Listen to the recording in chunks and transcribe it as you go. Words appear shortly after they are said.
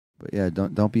yeah,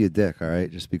 don't be a dick, all right?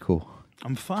 Just be cool.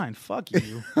 I'm fine. Fuck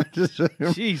you.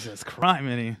 Jesus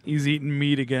Christ, he's eating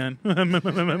meat again.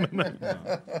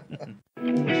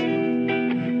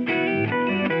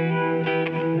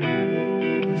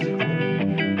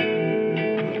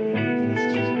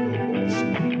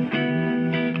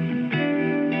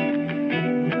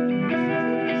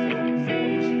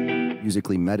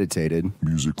 Musically meditated.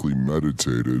 Musically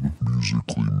meditated.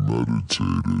 Musically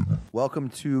meditated. Welcome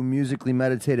to Musically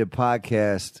Meditated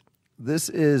Podcast. This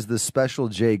is the special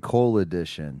J.Cole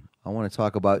edition. I want to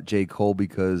talk about J.Cole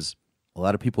because a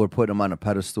lot of people are putting him on a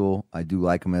pedestal. I do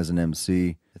like him as an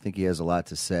MC. I think he has a lot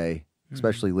to say,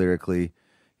 especially lyrically.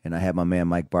 And I have my man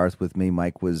Mike Barth with me.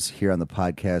 Mike was here on the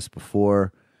podcast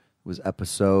before. It was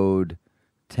episode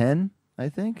 10, I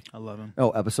think? 11. Oh,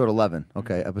 episode 11.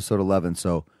 Okay, episode 11.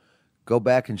 So go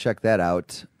back and check that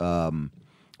out.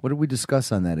 What did we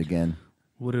discuss on that again?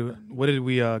 What did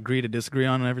we agree to disagree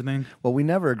on and everything? Well, we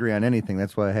never agree on anything.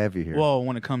 That's why I have you here. Well,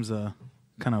 when it comes to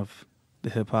kind of the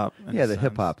hip hop. Yeah, the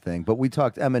hip hop thing. But we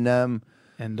talked Eminem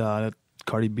and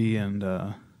Cardi B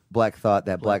and Black Thought,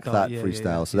 that Black Thought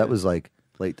freestyle. Yeah, so that was like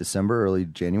late December, early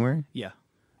January. Yeah.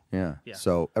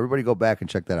 So everybody go back and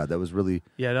check that out. That was really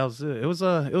that was it. It was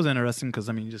interesting because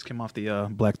you just came off the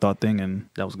Black Thought thing and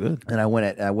that was good. And I went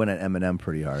at Eminem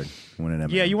pretty hard.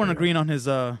 You weren't agreeing on his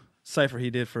cipher he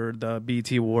did for the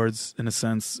BET Awards in a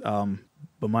sense.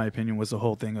 But my opinion was the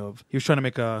whole thing of he was trying to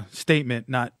make a statement,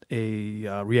 not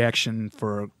a reaction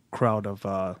for a crowd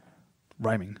of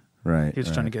rhyming. Right. He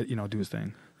was trying to get do his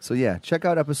thing. So yeah, check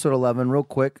out episode 11 real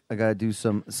quick. I gotta do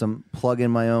some plug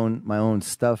in my own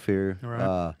stuff here.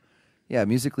 Right. Yeah,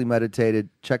 Musically Meditated.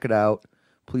 Check it out.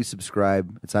 Please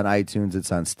subscribe. It's on iTunes. It's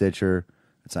on Stitcher.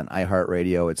 It's on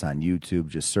iHeartRadio. It's on YouTube.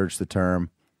 Just search the term.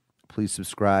 Please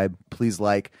subscribe. Please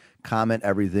like, comment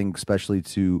everything, especially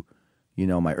to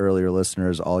my earlier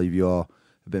listeners. All of you all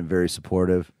have been very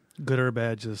supportive. Good or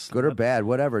bad, just good or bad,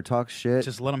 whatever. Talk shit.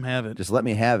 Just let them have it. Just let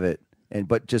me have it.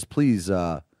 But just please,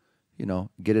 get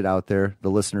it out there. The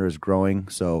listener is growing,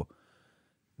 so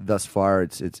thus far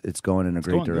it's going in a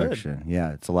great direction. Good.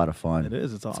 Yeah, it's a lot of fun. It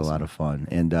is. It's awesome. It's a lot of fun,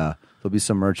 and there'll be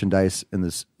some merchandise in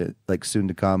this soon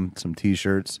to come. Some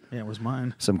T-shirts. Yeah, where's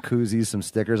mine? Some koozies, some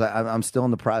stickers. I'm still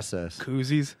in the process.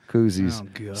 Koozies. Oh,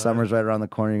 God. Summer's right around the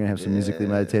corner. You're gonna have some musically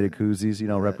meditated koozies.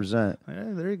 Represent. Yeah,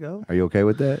 there you go. Are you okay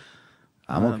with that?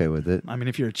 I'm okay with it. I mean,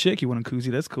 if you're a chick, you want a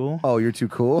koozie. That's cool. Oh, you're too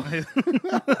cool.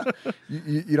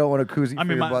 you don't want a koozie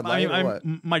for your Bud Light or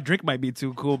what? My drink might be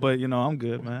too cool, but I'm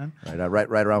good, man.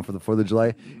 Right around for the 4th of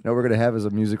July. What we're gonna have is a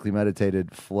musically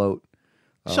meditated float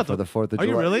for the 4th of July. Are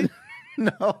you really?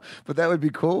 No, but that would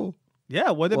be cool.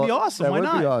 Yeah, that'd be awesome. That Why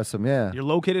not? would be awesome. Yeah, you're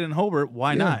located in Hobart.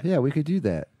 Why not? Yeah, we could do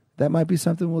that. That might be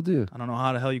something we'll do. I don't know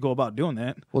how the hell you go about doing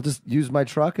that. We'll just use my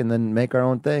truck and then make our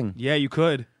own thing. Yeah, you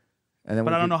could. And then,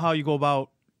 but I don't know how you go about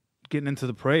getting into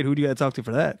the parade. Who do you got to talk to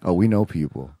for that? Oh, we know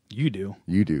people. You do.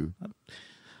 You do.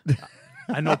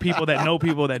 I know people that know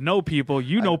people that know people.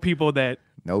 You know people that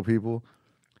know people.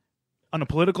 On a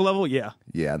political level, yeah.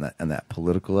 Yeah, on that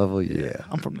political level, yeah.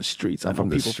 I'm from the streets. I'm from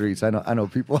the streets. I know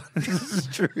people on the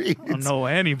streets. I don't know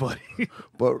anybody.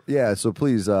 But yeah, so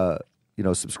please,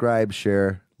 subscribe,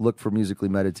 share, look for Musically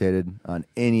Meditated on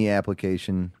any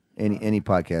application, any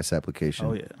podcast application.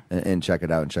 Oh yeah, and check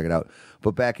it out.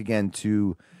 But back again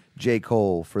to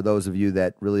J.Cole. For those of you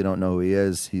that really don't know who he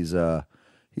is, he's a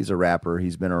rapper.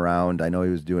 He's been around. I know he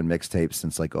was doing mixtapes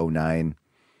since like 2009.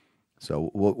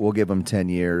 So we'll give him 10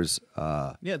 years.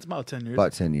 Yeah, it's about 10 years.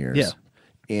 About 10 years. Yeah.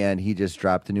 And he just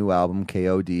dropped a new album,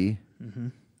 KOD. Mm-hmm.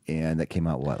 And that came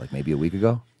out, like maybe a week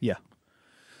ago? Yeah.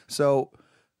 So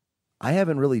I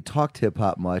haven't really talked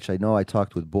hip-hop much. I know I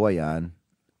talked with Boyan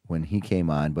when he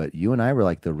came on, but you and I were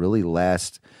like the really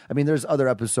last. I mean, there's other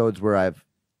episodes where I've,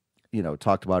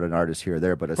 talked about an artist here or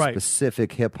there, but a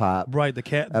specific hip-hop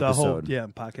episode. The whole,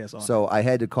 podcast on So I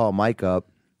had to call Mike up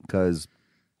because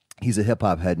he's a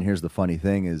hip-hop head, and here's the funny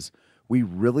thing is we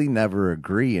really never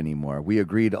agree anymore. We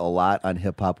agreed a lot on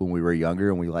hip-hop when we were younger,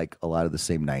 and we like a lot of the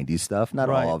same 90s stuff. Not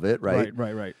all of it, right?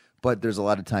 Right. But there's a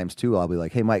lot of times, too, I'll be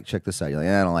like, hey, Mike, check this out. You're like,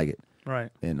 I don't like it.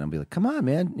 Right. And I'll be like, come on,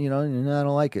 man. I don't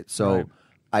like it. So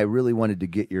I really wanted to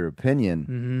get your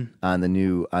opinion on the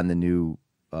new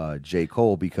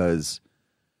J.Cole because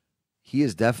he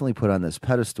is definitely put on this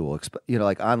pedestal.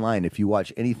 Like online, if you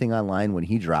watch anything online when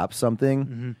he drops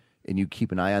something and you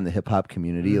keep an eye on the hip-hop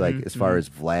community, like as far as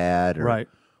Vlad or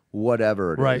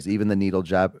whatever it is, even the needle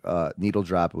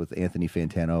drop with Anthony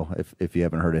Fantano. If you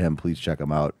haven't heard of him, please check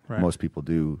him out. Most people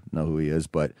do know who he is,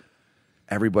 but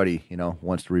everybody,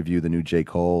 wants to review the new J.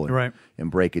 Cole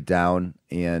and break it down.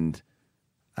 And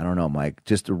I don't know, Mike,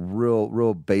 just a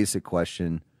real basic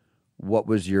question. what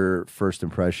was your first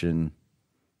impression,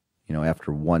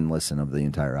 after one listen of the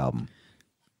entire album?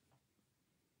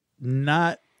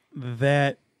 Not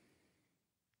that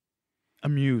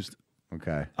amused.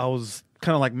 Okay. I was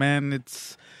kind of like, man,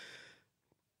 it's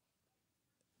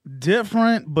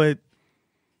different, but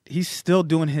he's still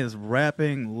doing his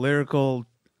rapping, lyrical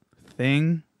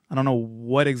thing. I don't know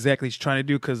what exactly he's trying to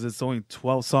do because it's only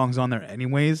 12 songs on there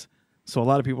anyways. So a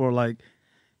lot of people are like,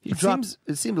 it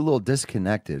seemed a little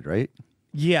disconnected, right?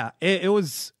 Yeah, it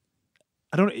was.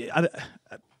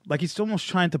 Like he's almost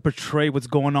trying to portray what's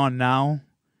going on now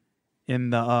in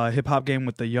the hip hop game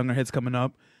with the younger heads coming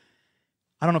up.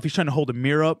 I don't know if he's trying to hold a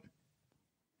mirror up,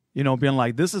 being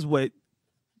like, this is what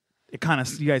it kind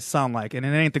of you guys sound like, and it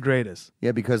ain't the greatest.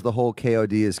 Yeah, because the whole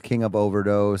KOD is king of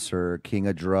overdose or king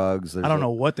of drugs. I don't know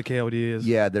what the KOD is.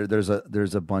 Yeah, there's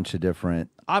a bunch of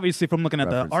different. Obviously, from looking at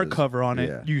references. the art cover on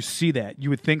it, you see that. You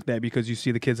would think that because you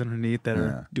see the kids underneath that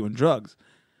are doing drugs.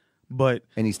 And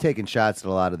he's taking shots at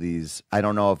a lot of these. I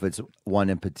don't know if it's one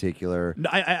in particular.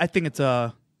 I think it's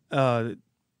a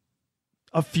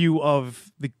few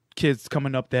of the kids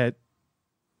coming up that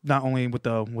not only with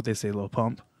the what they say, little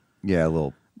pump. Yeah,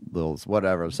 little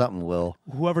whatever, something Lil.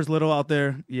 Whoever's little out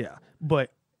there, yeah.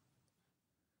 But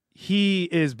he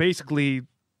is basically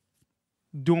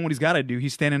doing what he's got to do.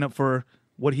 He's standing up for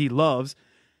what he loves,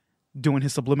 doing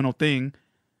his subliminal thing.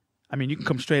 I mean, you can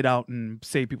come straight out and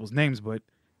say people's names, but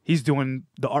he's doing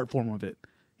the art form of it.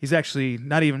 He's actually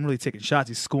not even really taking shots.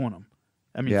 He's schooling them.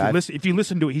 I mean, if you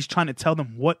listen to it, he's trying to tell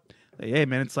them what, like, hey,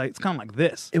 man, it's kind of like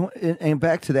this. And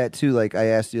back to that, too, like I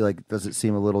asked you, like, does it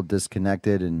seem a little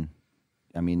disconnected? And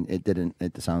I mean, it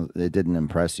didn't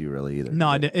impress you really either.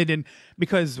 No, it didn't.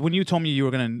 Because when you told me you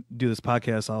were going to do this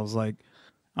podcast, I was like,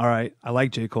 all right, I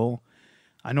like J.Cole.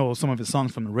 I know some of his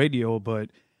songs from the radio, but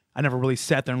I never really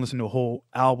sat there and listened to a whole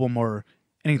album or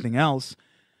anything else.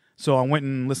 So I went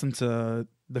and listened to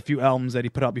the few albums that he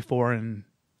put out before, and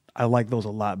I like those a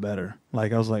lot better.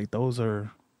 Like, I was like, those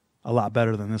are a lot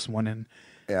better than this one. And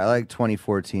yeah, I like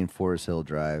 2014 Forest Hill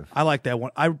Drive. I like that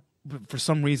one. For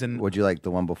some reason, would you like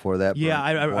the one before that? Yeah,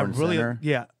 I really Center?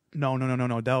 Yeah. No.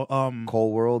 That,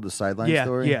 Cole World, the Sideline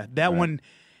Story. Yeah, that one.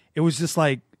 It was just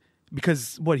like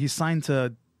because he's signed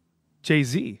to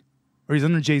Jay-Z, or he's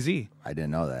under Jay-Z. I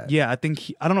didn't know that. Yeah, I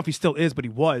think I don't know if he still is, but he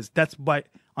was. That's why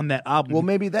on that album. Well,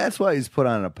 maybe that's why he's put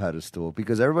on a pedestal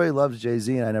because everybody loves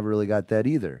Jay-Z, and I never really got that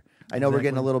either. I know we're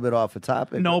getting a little bit off the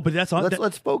topic. No, but that's on.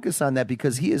 Let's focus on that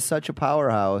because he is such a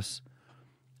powerhouse,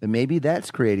 and maybe that's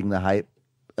creating the hype.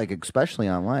 Like especially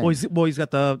online. He's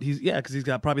got because he's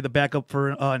got probably the backup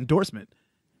for endorsement,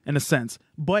 in a sense.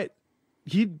 But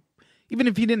even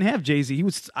if he didn't have Jay-Z,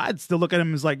 I'd still look at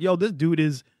him as like, yo, this dude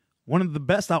is one of the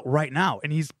best out right now,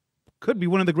 and could be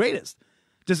one of the greatest.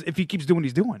 Just if he keeps doing what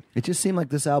he's doing. It just seemed like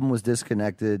this album was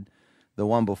disconnected. The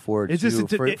one before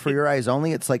for Your Eyes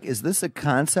Only, it's like, is this a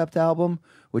concept album?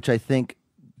 Which I think,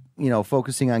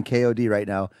 focusing on KOD right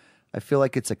now, I feel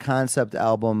like it's a concept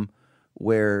album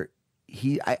where.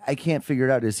 I can't figure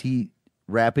it out. Is he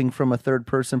rapping from a third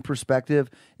person perspective?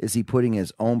 Is he putting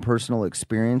his own personal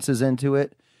experiences into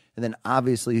it? And then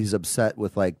obviously he's upset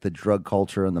with like the drug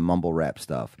culture and the mumble rap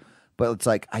stuff. But it's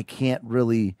like I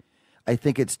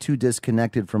think it's too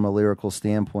disconnected from a lyrical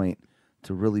standpoint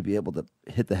to really be able to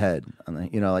hit the head on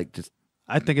the,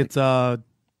 I think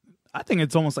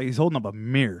it's almost like he's holding up a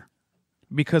mirror.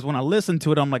 Because when I listen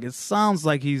to it, I'm like, it sounds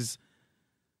like he's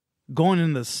going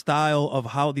in the style of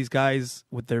how these guys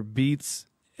with their beats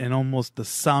and almost the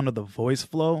sound of the voice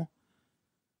flow,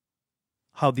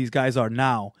 how these guys are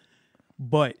now,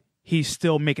 but he's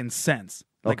still making sense.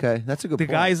 Like, okay, that's a good point.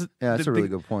 Guys, that's a really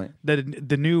good point.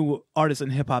 The new artists in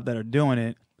hip hop that are doing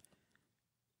it,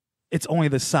 it's only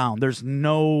the sound. There's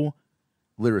no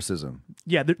lyricism.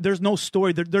 Yeah, there's no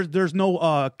story. There's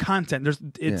no content.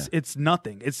 It's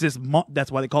nothing. It's just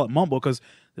that's why they call it mumble, because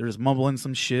they're just mumbling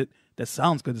some shit that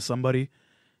sounds good to somebody,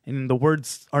 and the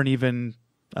words aren't even.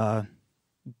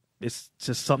 It's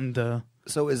just something to.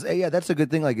 So that's a good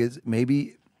thing. Like,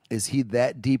 is he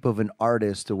that deep of an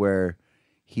artist to where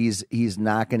he's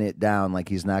knocking it down? Like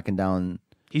he's knocking down.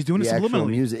 He's doing it subliminally.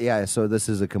 Music. Yeah, so this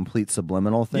is a complete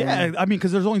subliminal thing. Yeah, I mean,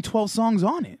 because there's only 12 songs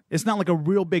on it. It's not like a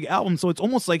real big album, so it's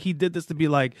almost like he did this to be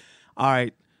like, all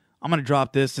right, I'm going to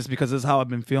drop this just because this is how I've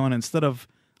been feeling. Instead of,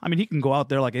 I mean, he can go out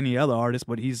there like any other artist,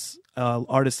 but he's an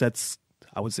artist that's,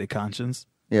 I would say, conscious.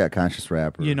 Yeah, conscious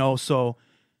rapper. So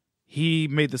he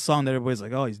made the song that everybody's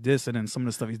like, oh, he's dissing, and some of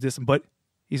the stuff he's dissing, but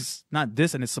he's not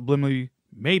dissing. It's subliminally,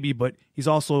 maybe, but he's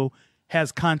also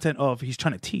has content of he's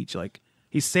trying to teach. Like,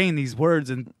 he's saying these words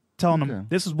and telling them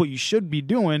this is what you should be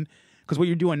doing, because what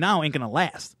you're doing now ain't gonna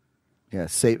last. Yeah,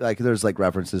 like there's like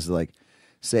references to like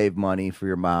save money for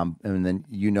your mom, and then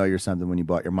you're something when you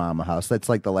bought your mom a house. That's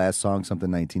like the last song,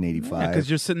 something 1985. Because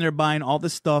you're sitting there buying all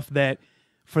this stuff that,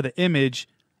 for the image,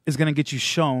 is going to get you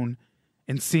shown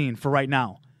and seen for right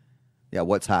now. Yeah,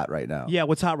 what's hot right now? Yeah,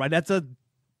 what's hot right.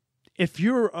 If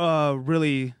you're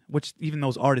really, which even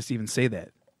those artists even say that.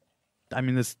 I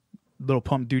mean, this Lil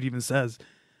Pump dude even says,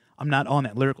 "I'm not on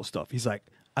that lyrical stuff." He's like,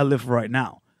 "I live for right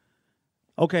now."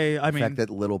 Okay, I mean, the fact that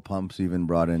Little Pump's even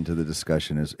brought into the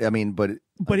discussion is, but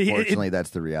unfortunately, that's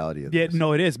the reality of this.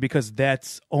 No, it is, because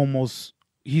that's almost,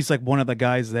 he's like one of the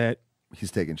guys that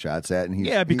he's taking shots at, and he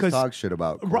talks shit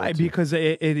about. Right, too. because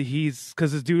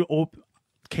because this dude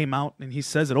came out and he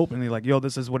says it openly, like, "Yo,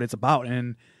 this is what it's about."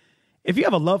 And if you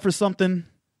have a love for something,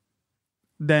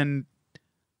 then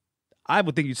I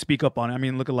would think you'd speak up on it. I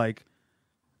mean, look at like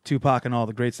Tupac and all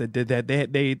the greats that did that.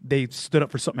 They stood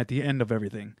up for something at the end of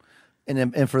everything.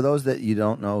 And for those that you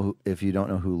don't know, if you don't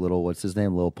know who what's his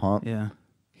name, Lil Pump? Yeah.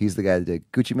 He's the guy that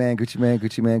did Gucci Man, Gucci Man,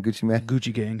 Gucci Man, Gucci Man.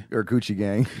 Gucci Gang. Or Gucci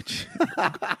Gang.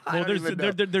 Well, there's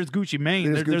Gucci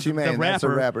Mane. There's Gucci Mane. The rapper. That's a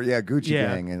rapper. Yeah, Gucci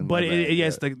Gang. And but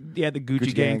it's the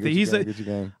Gucci Gang thing. Gucci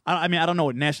Gang. I mean, I don't know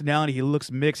what nationality. He looks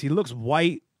mixed. He looks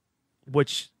white,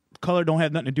 which color don't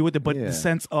have nothing to do with it, but the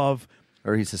sense of...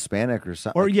 Or he's Hispanic or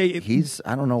something. Or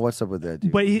I don't know what's up with that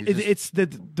dude. But it's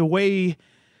the way...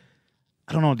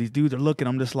 I don't know. These dudes are looking.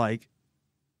 I'm just like,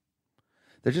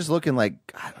 they're just looking like,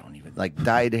 I don't even like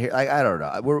dyed hair. I don't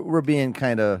know. We're being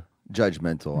kind of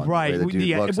judgmental on right? the way the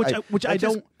dude looks. Which I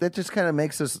don't. That just kind of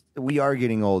makes us. We are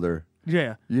getting older.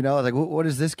 Yeah. You know, like what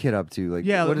is this kid up to? Like,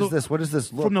 what is this? What is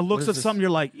this look? From the looks of something, you're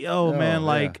like, yo, man,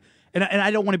 like, and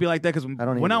I don't want to be like that, because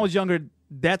when I was younger,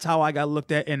 that's how I got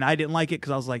looked at, and I didn't like it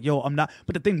because I was like, yo, I'm not.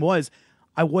 But the thing was,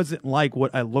 I wasn't like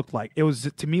what I looked like. It was,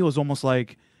 to me, it was almost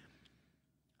like,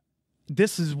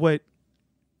 this is what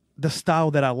the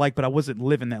style that I like, but I wasn't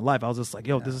living that life. I was just like,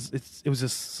 yo, it was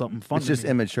just something fun. It's just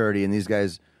immaturity, and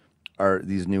these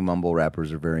new mumble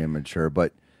rappers are very immature.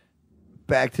 But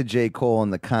back to J. Cole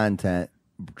and the content,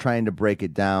 trying to break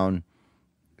it down.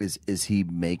 Is he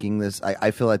making this?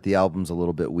 I feel like the album's a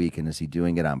little bit weak, and is he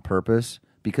doing it on purpose?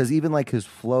 Because even like his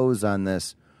flows on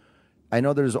this, I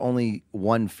know there's only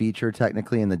one feature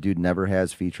technically, and the dude never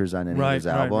has features on any of his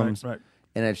albums. Right.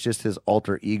 And it's just his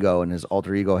alter ego, and his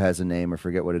alter ego has a name, I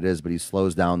forget what it is, but he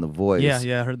slows down the voice.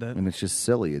 Yeah, I heard that. And it's just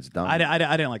silly. It's dumb. I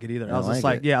didn't like it either. I was just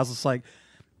like,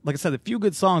 like I said, a few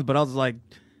good songs, but I was like,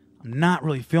 I'm not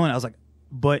really feeling it. I was like,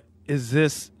 but is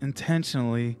this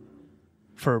intentionally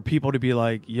for people to be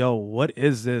like, yo, what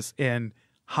is this? And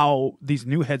how these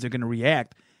new heads are going to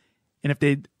react. And if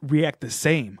they react the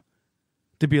same,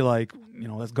 to be like,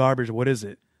 that's garbage. What is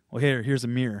it? Well, here's a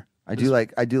mirror. I do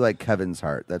like Kevin's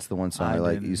Heart. That's the one song I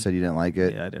like. You said you didn't like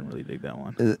it. Yeah, I didn't really dig that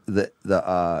one. The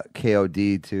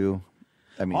KOD too.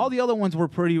 I mean, all the other ones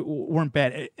weren't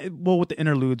bad. Well, with the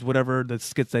interludes, whatever the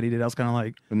skits that he did, I was kind of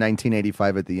like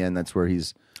 1985 at the end. That's where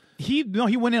he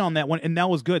went in on that one, and that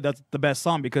was good. That's the best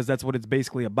song, because that's what it's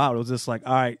basically about. It was just like,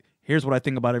 all right, here's what I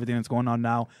think about everything that's going on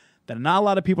now that not a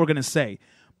lot of people are going to say,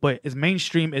 but as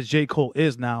mainstream as J. Cole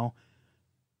is now,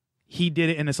 he did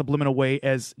it in a subliminal way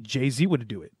as Jay-Z would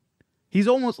do it. He's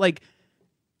almost like,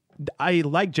 I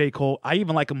like J. Cole. I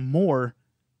even like him more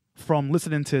from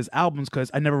listening to his albums, because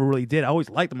I never really did. I always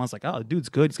liked him. I was like, oh, the dude's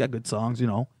good. He's got good songs,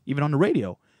 even on the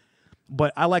radio.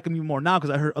 But I like him even more now because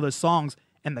I heard other songs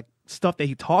and the stuff that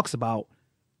he talks about.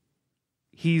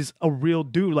 He's a real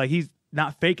dude. Like, he's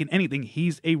not faking anything.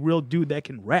 He's a real dude that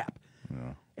can rap.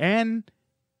 Yeah. And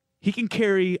he can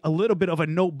carry a little bit of a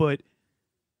note, but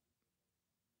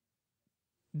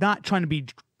not trying to be,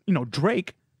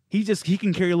 Drake. He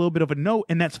can carry a little bit of a note,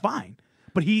 and that's fine.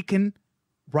 But he can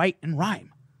write and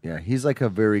rhyme. Yeah, he's like a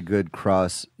very good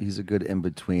cross. He's a good in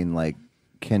between, like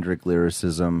Kendrick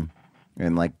lyricism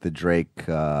and like the Drake.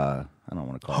 I don't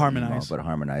want to call it emo, but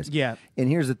harmonize. Yeah. And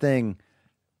here's the thing.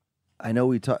 I know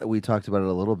we talked about it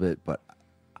a little bit, but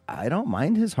I don't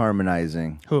mind his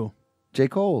harmonizing. Who? J.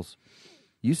 Cole's.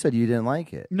 You said you didn't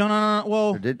like it. No.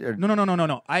 Well,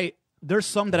 no. There's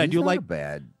some that I do like. He's not a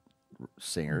bad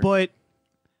singer, but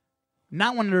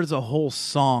not when there's a whole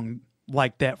song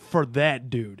like that for that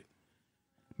dude.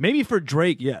 Maybe for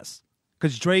Drake, yes.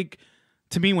 Because Drake,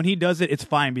 to me, when he does it, it's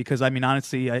fine. Because, I mean,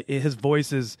 honestly, his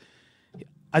voice is...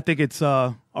 I think it's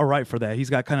all right for that. He's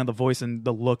got kind of the voice and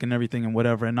the look and everything and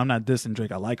whatever. And I'm not dissing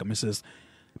Drake. I like him. It's just...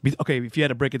 Okay, if you had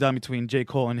to break it down between J.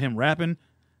 Cole and him rapping,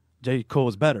 J. Cole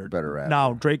is better. Better rapper.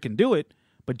 Now, Drake can do it.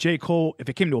 But J. Cole, if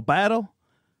it came to a battle,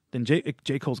 then J.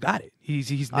 Cole's got it.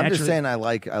 He's naturally... I'm just saying I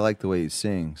like the way he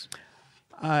sings.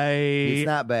 He's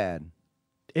not bad.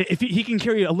 If he can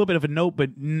carry a little bit of a note,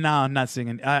 but no, I'm not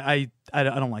singing. I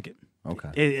don't like it.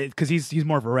 Okay. Because he's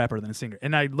more of a rapper than a singer.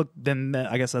 And I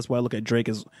guess that's why I look at Drake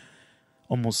as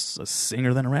almost a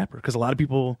singer than a rapper. Because a lot of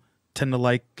people tend to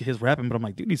like his rapping, but I'm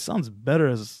like, dude, he sounds better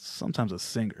as sometimes a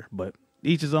singer. But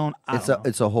each his own.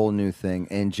 It's a whole new thing.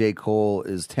 And J. Cole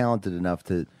is talented enough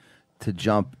to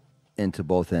jump into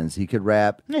both ends. He could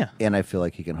rap, and I feel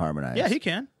like he can harmonize. Yeah, he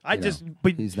can.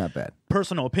 But he's not bad.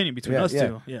 Personal opinion between us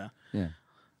two. Yeah.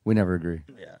 We never agree.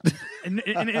 Yeah. and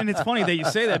it's funny that you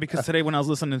say that because today when I was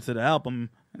listening to the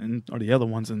album or the other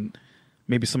ones and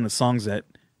maybe some of the songs that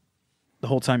the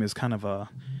whole time is kind of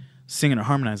singing or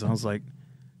harmonizing, I was like,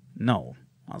 no.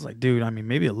 I was like, dude, I mean,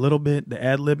 maybe a little bit, the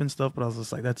ad-lib and stuff, but I was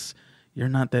just like, you're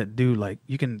not that dude. Like,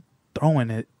 you can throw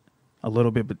in it a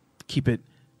little bit, but keep it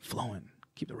flowing.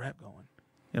 Keep the rap going.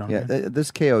 You know what I mean?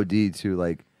 This KOD, too,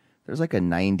 like, there's like a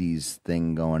 90s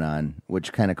thing going on,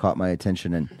 which kind of caught my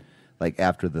attention and like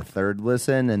after the third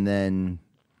listen, and then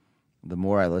the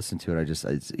more I listen to it,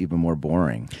 it's even more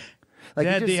boring. Like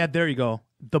there you go.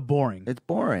 The boring. It's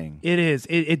boring. It is.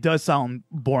 It does sound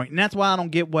boring. And that's why I don't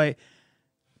get why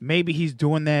maybe he's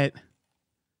doing that.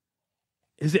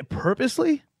 Is it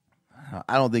purposely?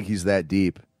 I don't think he's that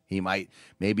deep.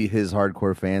 Maybe his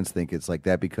hardcore fans think it's like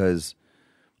that because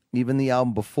even the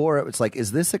album before it, it's like,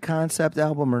 is this a concept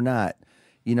album or not?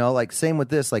 You know, like same with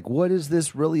this. Like, what is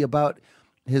this really about?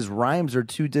 His rhymes are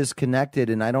too disconnected,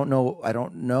 and I don't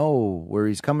know where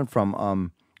he's coming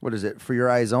from. What is it? For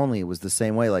Your Eyes Only. It was the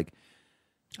same way. Like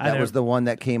that was the one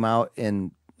that came out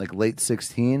in like late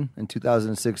 2016,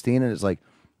 and it's like,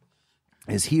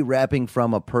 is he rapping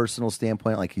from a personal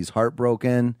standpoint, like he's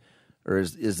heartbroken, or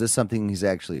is this something he's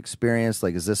actually experienced?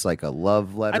 Like, is this like a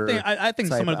love letter? I think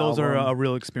some of those are a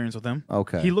real experience with him.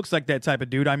 Okay, he looks like that type of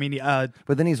dude. I mean,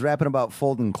 but then he's rapping about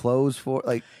folding clothes for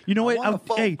like. You know what?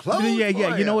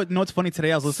 Yeah. You know what? What's funny?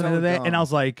 Today I was listening to that, dumb. and I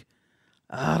was like,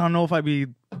 I don't know if I'd be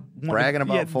bragging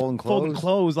about folding clothes. Folding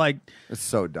clothes, like it's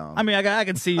so dumb. I mean, I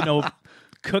can see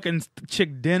cooking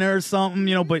chick dinner or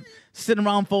something, but sitting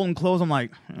around folding clothes, I'm like,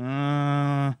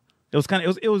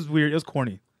 it was weird. It was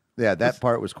corny. Yeah, that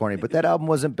part was corny, but that album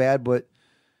wasn't bad, but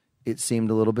it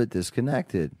seemed a little bit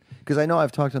disconnected. Because I know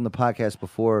I've talked on the podcast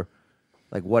before,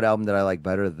 like what album did I like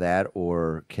better, that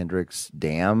or Kendrick's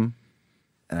Damn?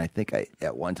 And I think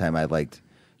at one time I liked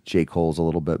J. Cole's a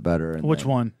little bit better. And which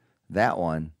one? That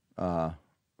one. For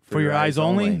Your Eyes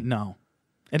Only? No.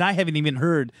 And I haven't even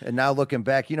heard. And now looking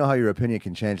back, you know how your opinion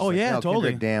can change. It's oh, yeah,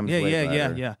 totally. Kendrick Damn's way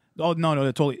better. Yeah. Oh, no,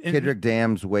 totally. Kendrick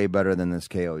Damn's way better than this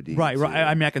KOD. Right.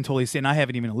 I mean, I can totally see it, and I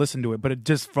haven't even listened to it, but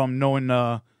just from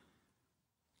knowing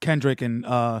Kendrick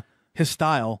and his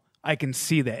style, I can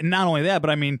see that. And not only that, but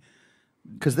I mean...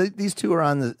 Because these two are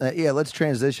on the... let's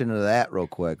transition to that real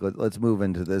quick. Let's move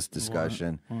into this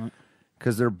discussion.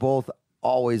 Because they're both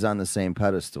always on the same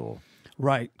pedestal.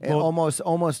 Right. And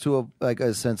almost to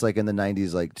a sense like in the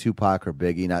 90s, like Tupac or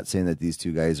Biggie, not saying that these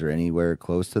two guys are anywhere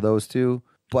close to those two,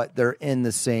 but they're in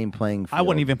the same playing field. I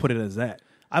wouldn't even put it as that.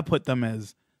 I put them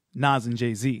as Nas and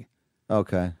Jay-Z.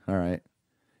 Okay. All right.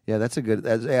 Yeah, that's a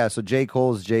good... so J.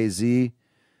 Cole's Jay-Z.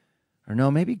 Or no,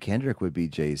 maybe Kendrick would be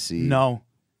Jay-Z. No.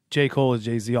 J. Cole is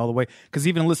Jay-Z all the way. Because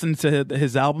even listening to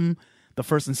his album, the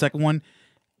first and second one,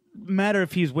 matter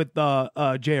if he's with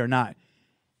Jay or not,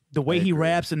 the way he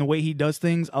raps and the way he does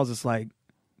things, I was just like,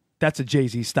 that's a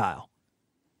Jay-Z style.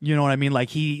 You know what I mean?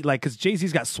 Like because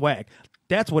Jay-Z's got swag.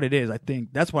 That's what it is, I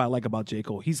think. That's what I like about J.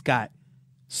 Cole. He's got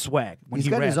swag. He's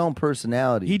got his own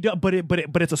personality. He does, but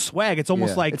it's a swag. It's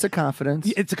almost like... It's a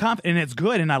confidence. It's a confidence, and it's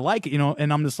good, and I like it,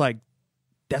 and I'm just like,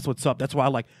 that's what's up. That's why I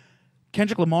like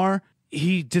Kendrick Lamar.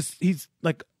 He's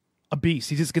like a beast.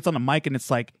 He just gets on the mic, and it's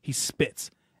like he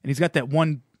spits. And he's got that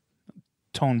one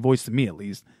tone voice to me, at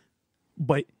least.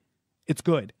 But... it's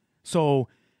good. So,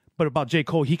 but about J.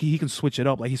 Cole, he can switch it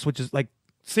up. Like he switches, like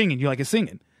singing. You like his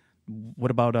singing.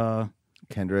 What about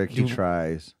Kendrick? He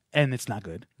tries, and it's not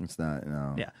good. It's not.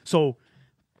 No. Yeah. So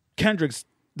Kendrick's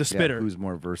the spitter. Who's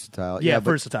more versatile? Yeah,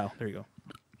 versatile. There you go.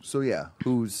 So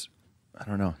who's? I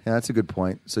don't know. Yeah, that's a good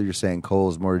point. So you're saying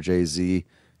Cole's more Jay-Z,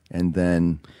 and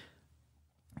then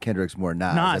Kendrick's more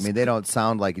Nas. I mean, they don't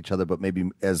sound like each other, but maybe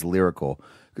as lyrical.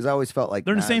 Because I always felt like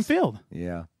they're in the same field.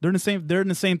 Yeah, they're in the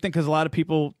same thing. Because a lot of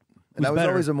people. And I was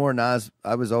always a more Nas.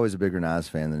 I was always a bigger Nas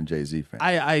fan than a Jay-Z fan.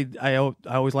 I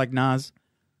always liked Nas,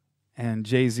 and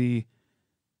Jay-Z.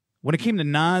 When it came to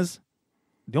Nas,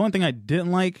 the only thing I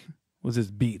didn't like was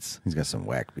his beats. He's got some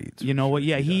whack beats. You know what?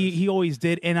 Yeah, he always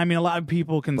did. And I mean, a lot of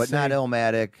people can but say, not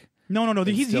Illmatic. No.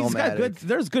 He's got good.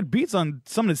 There's good beats on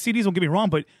some of the CDs. Don't get me wrong,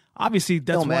 but obviously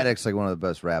that's Illmatic's like one of the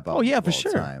best rap albums. Oh yeah, of for all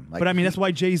sure. Time. Like, but I mean, that's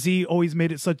why Jay-Z always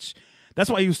made it such. That's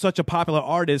why he was such a popular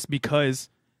artist, because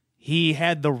he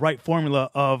had the right formula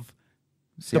of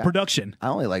See, the production. I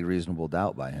only like Reasonable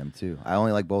Doubt by him too. I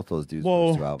only like both those dudes. first two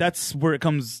Well, albums. that's where it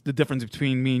comes the difference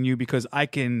between me and you, because I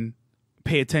can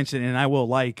pay attention and I will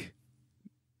like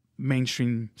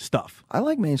mainstream stuff. I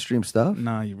like mainstream stuff.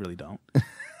 No, you really don't.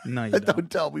 No, you don't.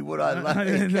 Don't tell me what I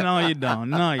like. No, you don't.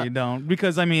 No, you don't.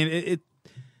 Because I mean,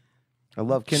 I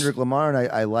love Kendrick Lamar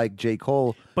and I like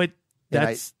J.Cole. But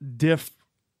that's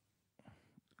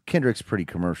Kendrick's pretty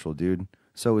commercial, dude.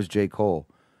 So is J.Cole.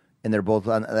 And they're both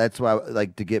on. That's why I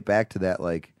like to get back to that.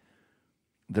 Like,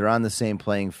 they're on the same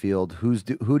playing field. Who's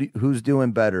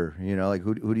doing better? You know, like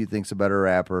who do you think's a better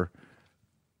rapper?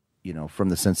 You know, from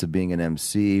the sense of being an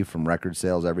MC, from record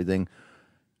sales, everything.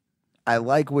 I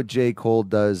like what J. Cole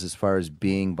does as far as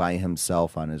being by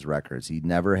himself on his records. He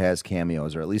never has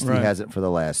cameos, or at least he hasn't for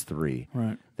the last 3.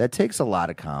 Right. That takes a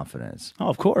lot of confidence. Oh,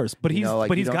 of course. But he's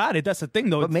got it. That's the thing,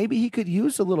 though. But maybe he could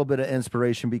use a little bit of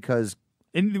inspiration because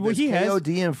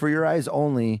KOD and For Your Eyes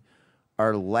Only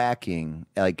are lacking.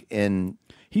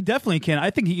 He definitely can.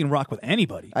 I think he can rock with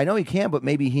anybody. I know he can, but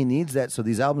maybe he needs that so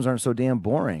these albums aren't so damn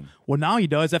boring. Well, now he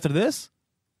does after this.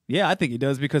 Yeah, I think he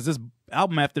does, because this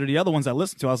album, after the other ones I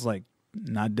listened to, I was like,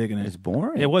 not digging it. It's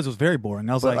boring. It was very boring.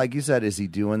 I was like you said, is he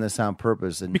doing this on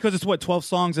purpose? And because it's 12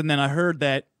 songs, and then I heard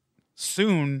that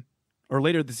soon or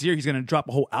later this year he's going to drop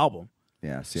a whole album.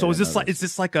 Yeah. So is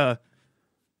this like a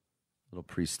little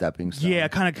pre-stepping stone? Yeah,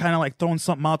 kind of like throwing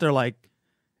something out there, like,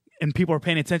 and people are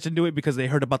paying attention to it because they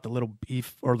heard about the little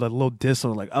beef or the little diss,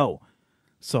 or like, oh,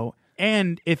 so.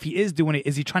 And if he is doing it,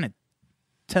 is he trying to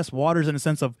test waters in the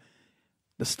sense of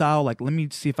the style? Like, let me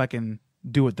see if I can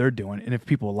do what they're doing, and if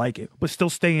people like it, but still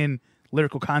stay in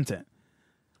lyrical content.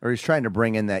 Or he's trying to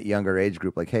bring in that younger age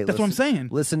group, like, hey, that's what I'm saying.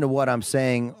 Listen to what I'm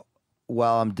saying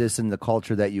while I'm dissing the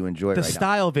culture that you enjoy. The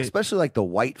style of it, especially like the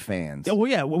white fans. Oh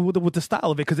yeah, with the style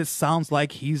of it, because it sounds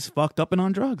like he's fucked up and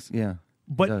on drugs. Yeah,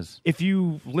 but if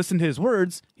you listen to his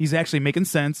words, he's actually making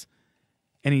sense,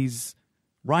 and he's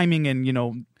rhyming, and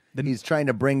he's trying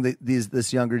to bring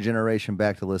this younger generation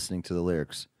back to listening to the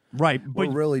lyrics. Right, we're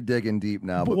really digging deep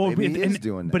now. But maybe he is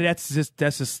doing that. But that's just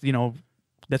that's what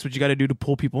you got to do to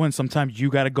pull people in. Sometimes you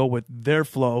got to go with their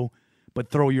flow, but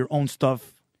throw your own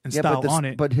stuff and style on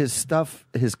it. But his stuff,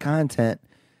 his content,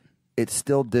 it's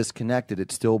still disconnected.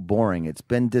 It's still boring. It's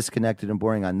been disconnected and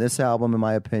boring on this album, in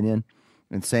my opinion.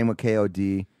 And same with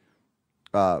KOD.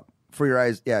 For Your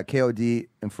Eyes, KOD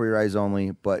and For Your Eyes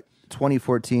Only. But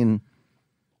 2014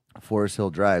 Forest Hill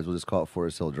Drives, we'll just call it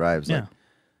Forest Hill Drives. Yeah.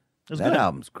 That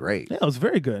album's great. Yeah, it was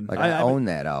very good. Like I own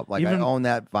that album. Like I own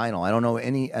that vinyl.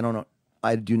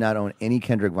 I do not own any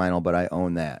Kendrick vinyl, but I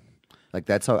own that. Like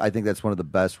that's how I think that's one of the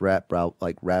best rap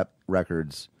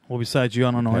records. Well, besides you,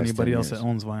 I don't know anybody else that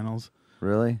owns vinyls.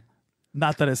 Really?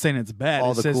 Not that it's saying it's bad.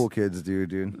 All the cool kids do,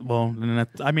 dude. Well,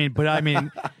 I mean,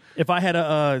 if I had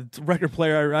a record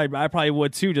player, I probably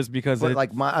would too, just because. But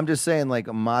I'm just saying, like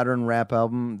a modern rap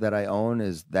album that I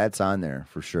own that's on there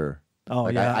for sure. Oh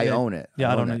like, yeah, I own it.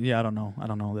 Yeah, I don't know. Yeah, I don't know. I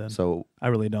don't know that. So I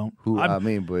really don't. But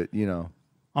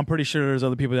I'm pretty sure there's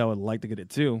other people that would like to get it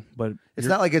too. But it's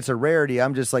not like it's a rarity.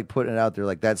 I'm just like putting it out there.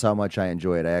 Like that's how much I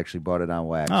enjoy it. I actually bought it on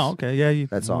wax. Oh, okay. Yeah,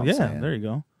 that's all. I'm saying. There you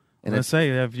go. And let's say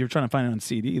if you're trying to find it on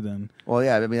CD, then. Well,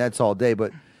 yeah. I mean, that's all day.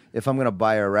 But if I'm gonna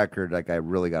buy a record, like I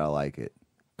really gotta like it.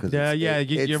 You're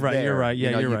right. There. You're right. Yeah,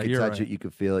 you you're right. You can touch it. You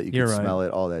can feel it. You can smell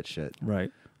it. All that shit.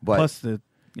 Right. But plus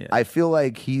I feel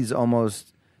like he's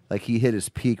almost. Like he hit his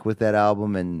peak with that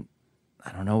album, and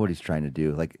I don't know what he's trying to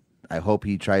do. Like I hope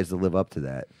he tries to live up to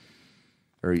that,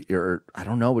 or I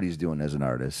don't know what he's doing as an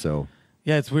artist. So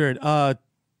yeah, it's weird,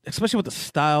 especially with the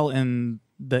style and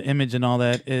the image and all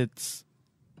that. That's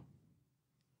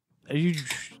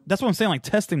what I'm saying. Like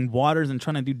testing waters and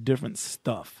trying to do different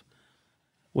stuff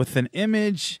with an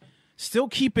image, still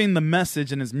keeping the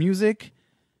message in his music,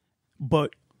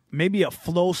 but maybe a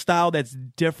flow style that's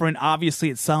different. Obviously,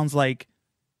 it sounds like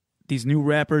these new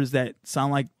rappers that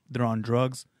sound like they're on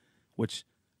drugs, which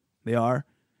they are.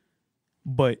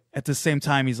 But at the same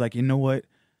time, he's like, you know what?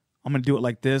 I'm going to do it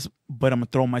like this, but I'm going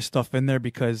to throw my stuff in there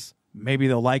because maybe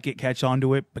they'll like it, catch on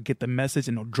to it, but get the message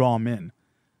and it'll draw them in.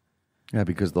 Yeah,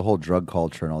 because the whole drug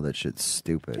culture and all that shit's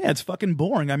stupid. Yeah, it's fucking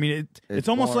boring. I mean, it's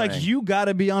almost like you got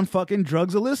to be on fucking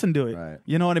drugs to listen to it. Right.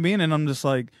 You know what I mean? And I'm just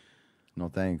like... No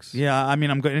thanks. Yeah, I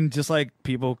mean, I'm good. And just like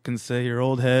people can say you're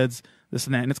old heads, this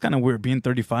and that. And it's kind of weird being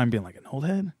 35 and being like an old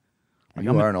head. Like,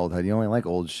 you are an old head. You only like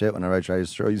old shit whenever I try to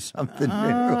show you something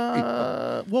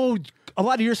new. Well, a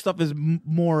lot of your stuff is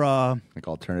more... like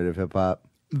alternative hip-hop?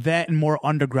 That and more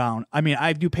underground. I mean,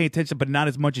 I do pay attention, but not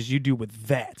as much as you do with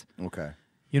that. Okay.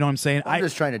 You know what I'm saying? I'm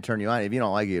just trying to turn you on. If you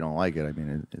don't like it, you don't like it. I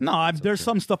mean... there's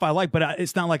some stuff I like, but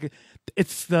it's not like...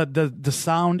 It's the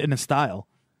sound and the style.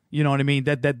 You know what I mean?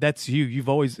 That's you. You've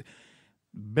always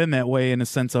been that way in the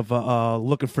sense of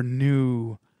looking for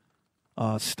new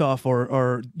stuff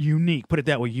or unique. Put it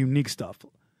that way, unique stuff.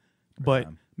 But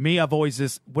me, I've always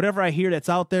just whatever I hear that's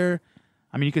out there.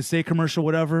 I mean, you could say commercial,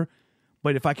 whatever.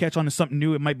 But if I catch on to something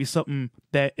new, it might be something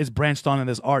that is branched on in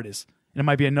this artist, and it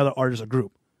might be another artist or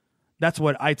group. That's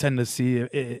what I tend to see.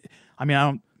 I mean, I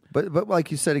don't. But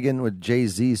like you said again with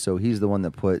Jay-Z, so he's the one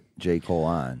that put J. Cole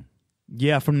on.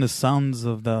 Yeah, from the sounds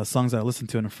of the songs that I listened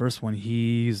to in the first one,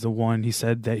 he's the one. He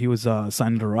said that he was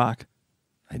signed to Rock.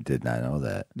 I did not know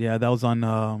that. Yeah, that was on.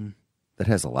 That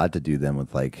has a lot to do then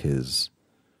with like his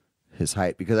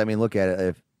hype, because I mean, look at it.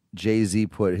 If Jay-Z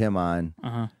put him on,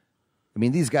 I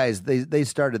mean, these guys they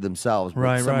started themselves.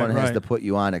 But someone has to put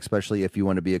you on, especially if you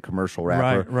want to be a commercial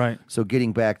rapper. Right. So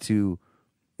getting back to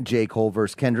J. Cole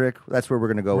versus Kendrick, that's where we're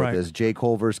going to go with this. J.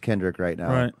 Cole versus Kendrick right now.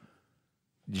 Right.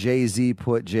 Jay-Z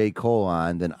put J. Cole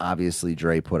on, then obviously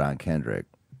Dre put on Kendrick.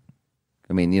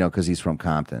 I mean, because he's from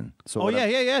Compton. So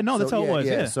yeah. No, that's how it was.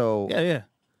 Yeah. So yeah.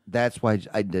 That's why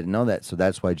I didn't know that. So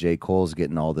that's why J. Cole's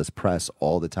getting all this press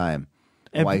all the time.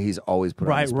 And why he's always put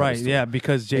on this pedestal. Yeah,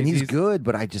 because Jay-Z. And he's good,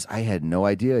 but I had no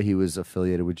idea he was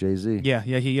affiliated with Jay-Z. Yeah,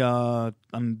 he on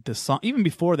the song, even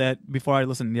before that, before I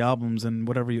listened to the albums and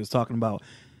whatever he was talking about,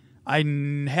 I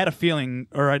had a feeling,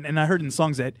 and I heard in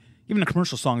songs that, even the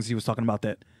commercial songs he was talking about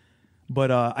that. But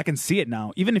I can see it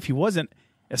now. Even if he wasn't,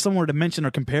 if someone were to mention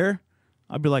or compare,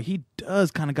 I'd be like, he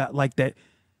does kind of got like that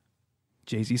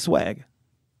Jay-Z swag.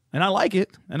 And I like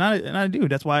it, and I do.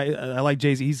 That's why I like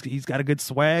Jay-Z. He's got a good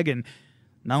swag, and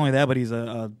not only that, but he's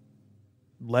a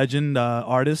legend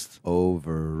artist.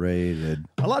 Overrated.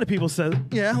 A lot of people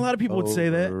would say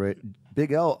that.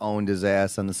 Big L owned his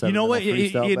ass on the 7 You know what?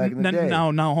 freestyle back in the day.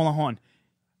 No, hold on.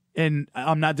 And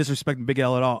I'm not disrespecting Big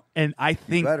L at all. And I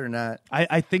think you better not.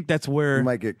 I think that's where you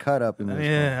might get cut up in this.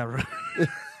 Yeah, right.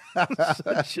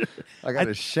 I got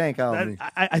a shank on me.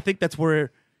 I think that's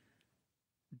where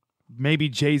maybe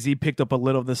Jay-Z picked up a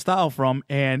little of the style from,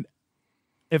 and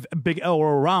if Big L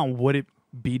were around, would it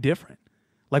be different?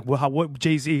 Like what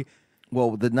Jay-Z?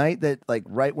 Well, the night that, like,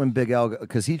 right when Big L,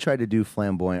 because he tried to do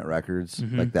Flamboyant Records,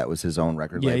 like that was his own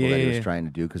record label that he was trying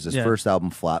to do, because his first album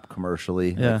flopped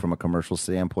commercially, like, from a commercial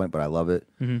standpoint, but I love it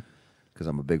because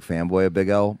I'm a big fanboy of Big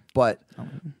L. But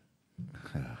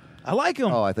I like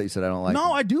him. Oh, I thought you said I don't like him.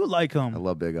 No, I do like him. I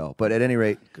love Big L. But at any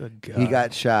rate, Good God. he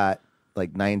got shot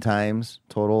like 9 times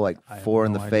total, like 4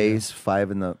 in the face,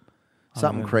 5 in the...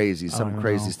 Something crazy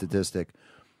statistic.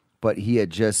 But he had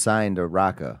just signed a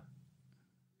Rocka.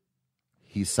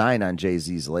 He signed on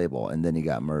Jay-Z's label, and then he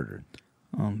got murdered.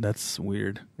 That's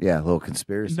weird. Yeah, a little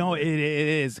conspiracy. No, it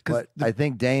is. But I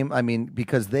think Dame, I mean,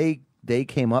 because they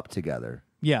came up together.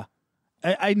 Yeah.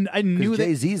 I knew that.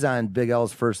 Jay-Z's on Big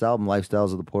L's first album,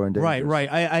 Lifestyles of the Poor and Dangerous.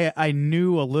 Right. I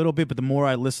knew a little bit, but the more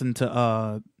I listened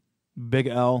to Big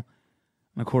L,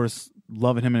 and of course,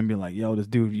 loving him and being like, yo, this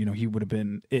dude, he would have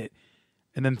been it.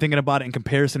 And then thinking about it in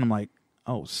comparison, I'm like,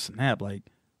 oh, snap. Like,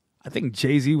 I think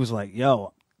Jay-Z was like,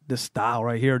 yo, this style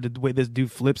right here, the way this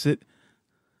dude flips it,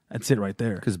 that's it right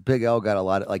there. Because Big L got a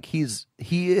lot of, like, he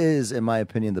is, in my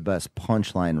opinion, the best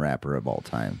punchline rapper of all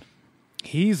time.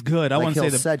 He's good. I want to say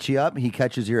he'll set you up, he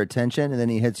catches your attention, and then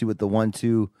he hits you with the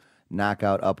 1-2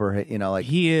 knockout upper hit. Like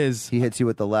he hits you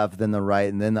with the left, then the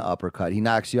right, and then the uppercut. He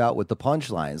knocks you out with the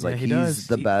punchlines. Like he's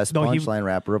the best punchline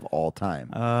rapper of all time.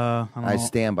 I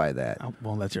stand by that.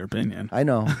 Well, that's your opinion. I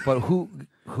know, but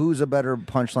who's a better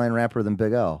punchline rapper than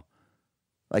Big L?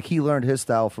 Like, he learned his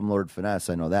style from Lord Finesse.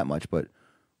 I know that much, but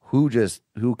who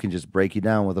can just break you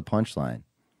down with a punchline?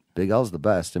 Big L's the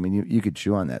best. I mean, you could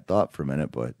chew on that thought for a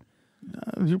minute, but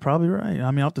you're probably right.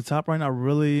 I mean, off the top right now,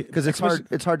 really, because it's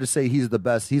hard to say he's the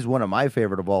best. He's one of my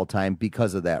favorite of all time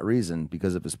because of that reason,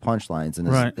 because of his punchlines,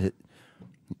 and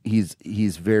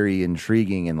he's very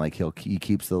intriguing, and like he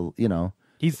keeps the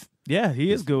he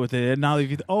is good with it. And now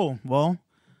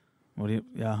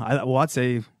I'd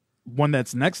say one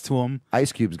that's next to him.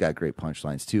 Ice Cube's got great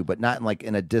punchlines too, but not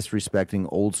in a disrespecting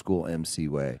old school MC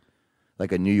way,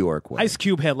 like a New York way. Ice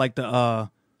Cube had like the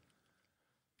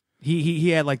he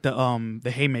had like the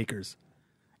haymakers.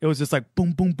 It was just like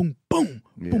boom, boom, boom, boom,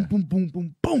 boom, boom, boom,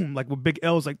 boom, boom. Like with Big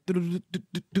L's, like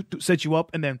set you up,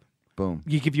 and then boom,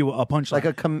 he give you a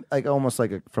punchline, like almost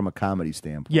like from a comedy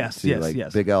standpoint. Yes, too.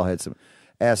 yes. Big L had some.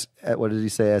 What did he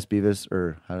say? Ask Beavis,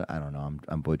 or I don't know.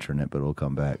 I'm butchering it, but it'll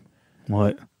come back.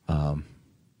 What?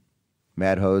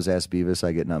 Mad Hose, ask Beavis,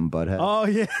 I get nothing but head. Oh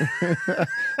yeah,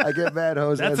 I get Mad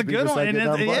Hose. That's a good Beavis, one,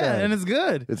 and it's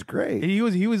good. It's great. He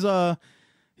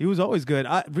was always good.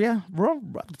 Bro,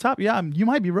 at the top. Yeah, you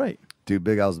might be right. Dude,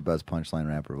 Big L's the best punchline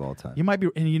rapper of all time. You might be,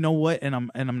 and you know what? And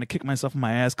I'm gonna kick myself in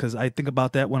my ass because I think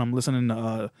about that when I'm listening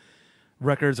to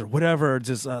records or whatever,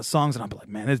 just songs, and I'll be like,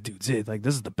 man, this dude's it. Like,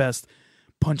 this is the best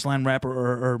punchline rapper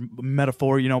or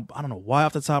metaphor. You know, I don't know why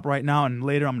off the top right now, and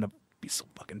later I'm gonna be so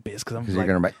fucking pissed because you're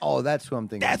gonna be, oh, that's who I'm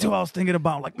thinking. That's who I was thinking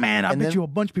about. Like, man, I bet you a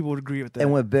bunch of people would agree with that.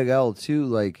 And with Big L too,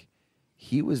 like,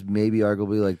 he was maybe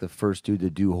arguably like the first dude to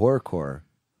do horrorcore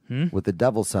with the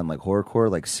Devil's Son, like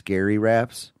horrorcore, like scary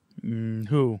raps.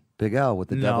 Who? Big L with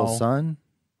the Devil's Son.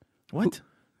 What?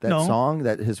 That song,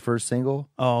 that his first single.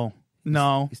 Oh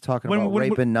no, he's talking about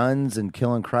raping nuns and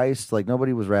killing Christ. Like,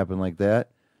 nobody was rapping like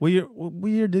that. What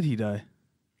year did he die?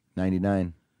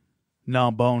 99.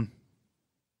 No, Bone.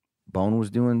 Bone was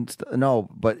doing no,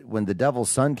 but when the Devil's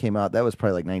Son came out, that was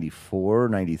probably like 94,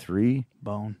 93.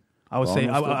 Bone. I would say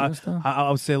I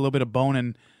would say a little bit of Bone.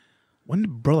 And when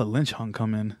did Brother Lynch Hung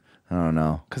come in? I don't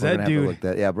know, because that dude.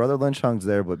 Yeah, Brother Lynch Hung's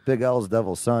there, but Big L's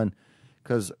Devil's Son.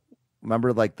 Because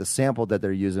remember, like the sample that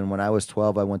they're using. When I was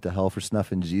 12, I went to hell for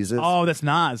snuffing Jesus. Oh, that's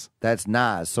Nas. That's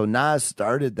Nas. So Nas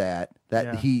started that.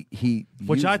 He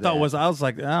which I thought was, I was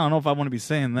like, I don't know if I want to be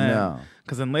saying that. No,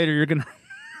 because then later you're gonna.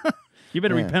 You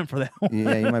better repent for that one.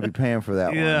 Yeah, you might be paying for that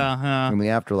one in the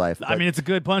afterlife. But I mean, it's a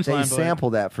good punchline. They sample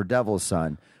that for Devil's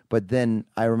Son. But then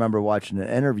I remember watching an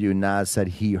interview. Nas said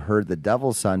he heard the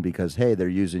Devil's Son because, hey, they're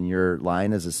using your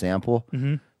line as a sample.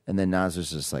 And then Nas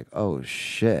was just like, oh,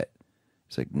 shit.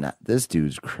 He's like, nah, this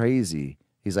dude's crazy.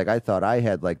 He's like, I thought I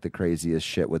had like the craziest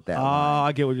shit with that line.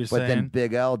 I get what you're saying. But then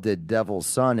Big L did Devil's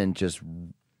Son and just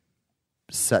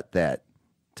set that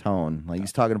tone. Like,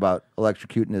 he's talking about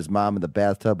electrocuting his mom in the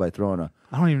bathtub by throwing a...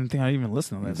 I don't even think I even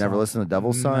listened to that You've never listened to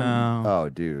Devil's Son? No. Oh,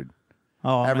 dude.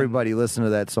 Oh, everybody listen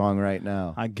to that song right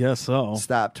now. I guess so.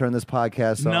 Stop. Turn this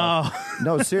podcast off.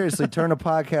 No, seriously. Turn the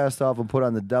podcast off and put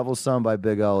on The Devil's Son by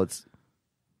Big L. It's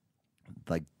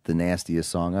like the nastiest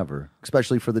song ever,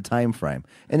 especially for the time frame.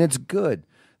 And it's good.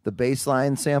 The bass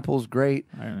line sample's great.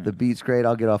 The beat's great.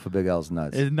 I'll get off of Big L's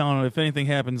nuts. No, if anything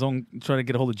happens, don't try to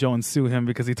get a hold of Joe and sue him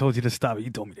because he told you to stop it. He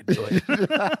told me to do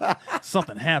it.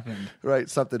 Something happened. Right,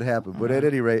 something happened. But at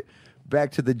any rate,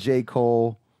 back to the J.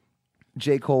 Cole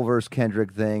versus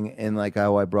Kendrick thing, and like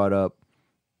how I brought up,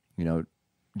 you know,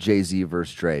 Jay-Z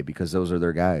versus Dre, because those are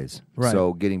their guys. Right.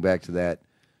 So getting back to that,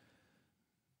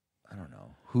 I don't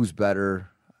know. Who's better?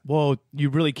 Well,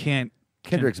 you really can't.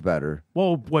 Kendrick's better.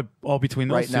 Well, what all between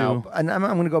those right two? Now, and I'm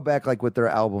going to go back like with their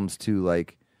albums too.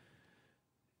 Like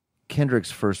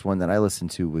Kendrick's first one that I listened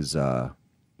to was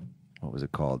what was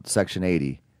it called? Section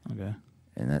 80. Okay.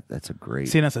 And that's a great.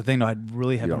 See, that's the thing though. I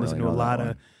really haven't listened to a lot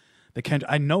of the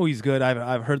Kendrick. I know he's good.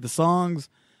 I've heard the songs.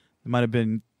 It might have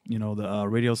been, you know, the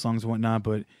radio songs and whatnot,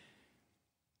 but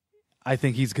I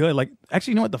think he's good. Like,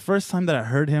 actually, you know what? The first time that I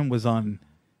heard him was on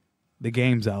the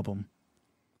Games album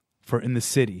for In the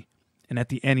City. And at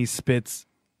the end, he spits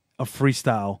a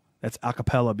freestyle that's a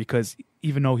cappella, because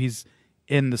even though he's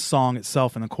in the song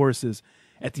itself and the choruses,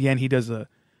 at the end, he does a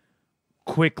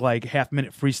quick, like,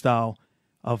 half-minute freestyle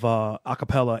of a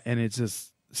cappella, and it's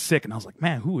just sick. And I was like,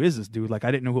 man, who is this dude? Like,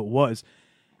 I didn't know who it was.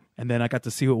 And then I got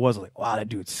to see who it was. I was like, wow, that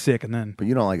dude's sick. And then, but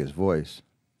you don't like his voice.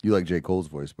 You like J. Cole's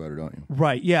voice better, don't you?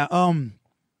 Right. Yeah.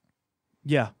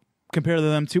 Yeah. Compared to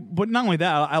them two, but not only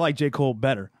that, I like J. Cole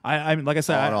better. I mean, like I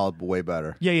said, all way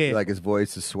better. Yeah. You like his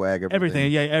voice, his swag,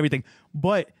 everything. Yeah, everything.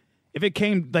 But if it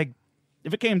came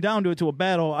down to it, to a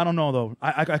battle, I don't know though.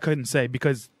 I couldn't say,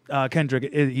 because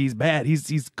Kendrick, he's bad.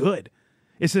 He's good.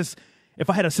 It's just, if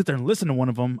I had to sit there and listen to one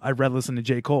of them, I'd rather listen to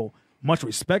J. Cole. Much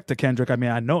respect to Kendrick. I mean,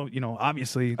 I know, you know,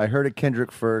 obviously. I heard of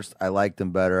Kendrick first. I liked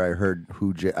him better.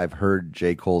 I've heard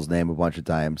J. Cole's name a bunch of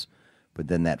times, but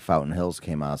then that Fountain Hills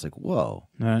came out. I was like, whoa.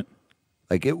 Right.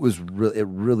 Like, it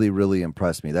really, really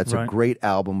impressed me. That's a great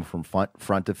album from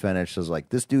front to finish. I was like,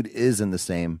 this dude is in the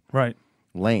same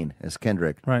lane as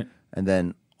Kendrick. Right. And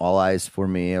then All Eyes for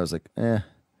Me, I was like,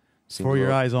 For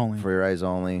Your Eyes Only. For Your Eyes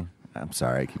Only. I'm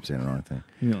sorry, I keep saying the wrong thing.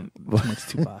 You know, too much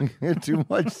Tupac. Too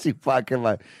much Tupac in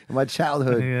my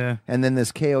childhood. Yeah. And then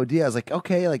this KOD, I was like,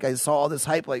 okay, like I saw all this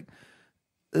hype, like,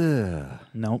 ugh.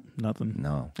 Nope, nothing.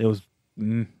 No. It was.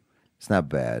 It's not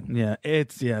bad. Yeah,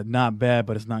 it's not bad,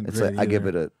 but it's not great. Like, I give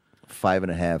it a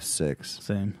 5.5, 6.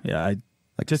 Same. Yeah, I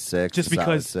like just 6. Just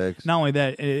because 6. Not only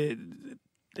that,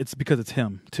 it's because it's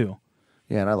him too.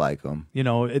 Yeah, and I like him. You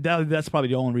know, that's probably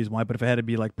the only reason why. But if it had to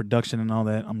be like production and all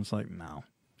that, I'm just like, no.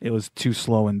 It was too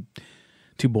slow and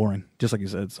too boring, just like you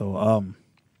said. So,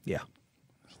 yeah.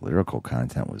 His lyrical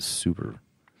content was super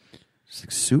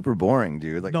boring,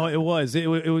 dude. Like, no, it was. It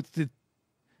was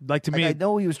like, to me. I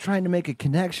know he was trying to make a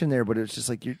connection there, but it's just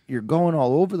like you're going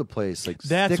all over the place. Like,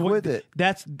 stick with it.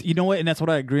 That's, you know what, and that's what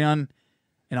I agree on.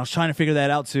 And I was trying to figure that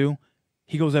out too.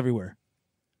 he goes everywhere.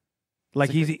 Like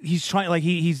he's trying, like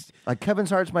he's like Kevin's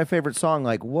Heart's my favorite song.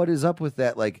 Like, what is up with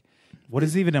that? Like, what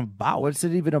is it even about? What's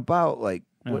it even about? Like,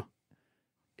 what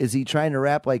is he trying to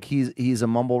rap? Like he's a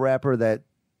mumble rapper that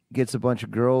gets a bunch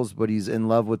of girls, but he's in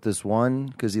love with this one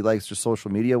because he likes their social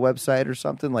media website or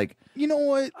something. Like, you know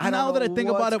what? Now that I think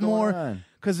about it more,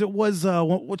 because it was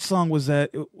what song was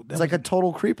that? It's like a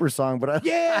Total Creeper song, but but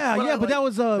that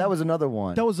was another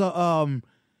one. That was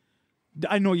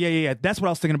I know, yeah. That's what I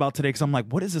was thinking about today because I'm like,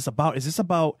 what is this about? Is this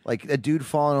about like a dude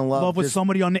falling in love with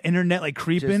somebody on the internet, like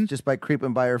creeping, just by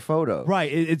creeping by her photo? Right.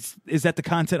 Is that the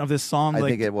content of this song? I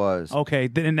think it was. Okay,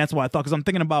 then that's what I thought because I'm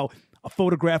thinking about a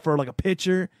photograph or like a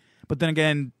picture, but then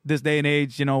again, this day and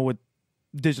age, you know, with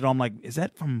digital, I'm like, is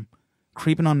that from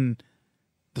creeping on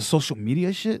the social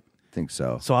media shit? I think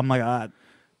so. So I'm like,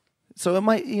 so it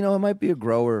might be a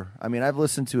grower. I mean, I've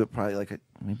listened to it probably like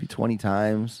maybe 20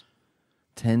 times.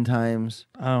 10 times.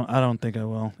 I don't think I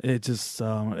will. It just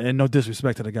and no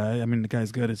disrespect to the guy. I mean, the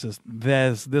guy's good. It's just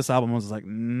this album was like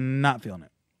not feeling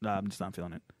it. I'm just not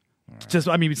feeling it. Right. Just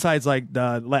I mean, besides like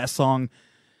the last song,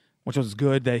 which was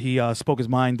good, that he spoke his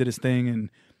mind, did his thing, and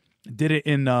did it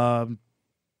in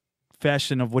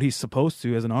fashion of what he's supposed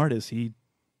to as an artist. He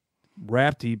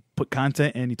rapped, he put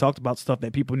content, and he talked about stuff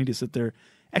that people need to sit there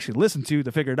actually listen to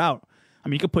figure it out. I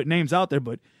mean, you could put names out there,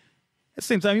 but at the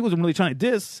same time, he wasn't really trying to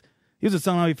diss. He was just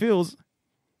telling how he feels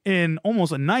in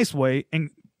almost a nice way and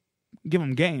give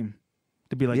him game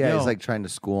to be like, yeah, yo. he's like trying to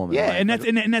school him. Yeah, and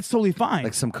that's totally fine.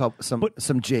 Like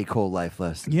some J. Cole life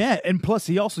lesson. Yeah, and plus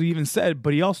he also even said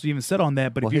on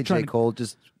that. But well, if you're trying J. Cole,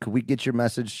 just could we get your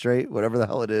message straight? Whatever the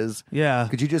hell it is. Yeah.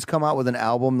 Could you just come out with an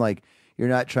album like you're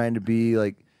not trying to be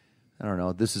like, I don't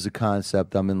know, this is a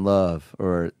concept, I'm in love,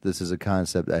 or this is a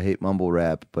concept, I hate mumble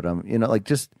rap, but I'm like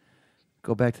just.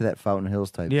 Go back to that Fountain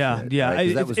Hills type shit. Yeah.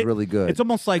 Right? That was really good. It's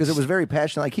almost like... Because it was very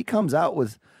passionate. Like, he comes out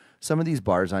with some of these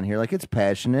bars on here. Like, it's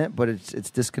passionate, but it's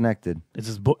disconnected.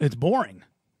 It's boring.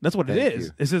 That's what it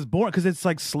is. It's just boring because it's,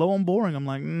 like, slow and boring. I'm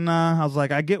like, nah. I was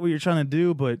like, I get what you're trying to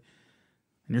do, but...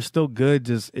 And you're still good,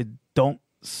 just it don't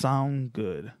sound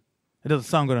good. It doesn't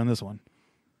sound good on this one.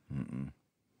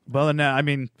 But other than that, I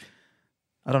mean...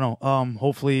 I don't know.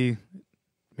 Hopefully,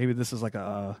 maybe this is like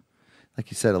a... Like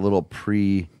you said, a little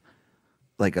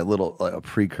a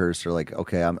precursor, like,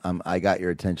 okay, I got your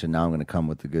attention. Now I'm going to come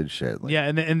with the good shit. Like, yeah,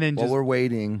 and then while we're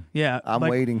waiting. Yeah, I'm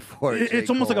waiting for it. It's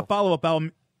almost like a follow-up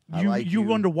album. You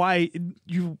wonder why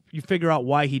you figure out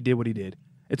why he did what he did.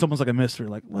 It's almost like a mystery.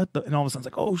 Like what the, and all of a sudden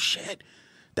it's like, oh shit,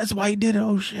 that's why he did it.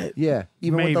 Oh shit. Yeah,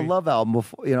 even with the Love album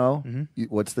before,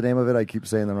 what's the name of it? I keep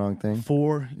saying the wrong thing.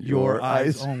 For Your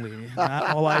Eyes Only,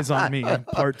 not All Eyes on Me.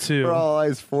 Part 2. For All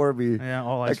Eyes for Me. Yeah,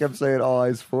 all eyes. I kept saying All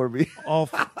Eyes for Me.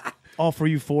 All for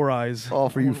you, 4 eyes. All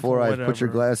for you, 4 eyes. Put your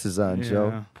glasses on, Joe.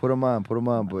 Yeah. Put them on.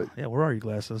 But yeah, where are your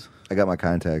glasses? I got my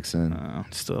contacts in.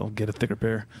 Still get a thicker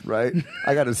pair. Right?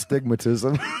 I got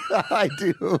astigmatism. I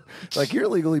do. Like, you're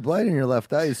legally blind in your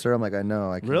left eye, sir. I'm like, I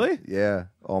know. Really? Yeah,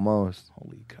 almost.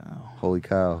 Holy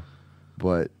cow.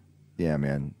 But yeah,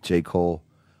 man, J. Cole,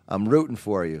 I'm rooting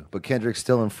for you. But Kendrick's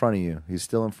still in front of you. He's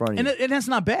still in front of you. And that's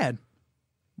not bad.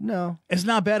 No, it's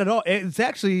not bad at all. It's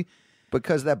actually.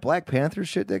 Because that Black Panther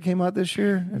shit that came out this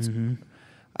year,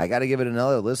 I got to give it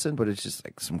another listen, but it's just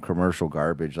like some commercial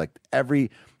garbage. Like every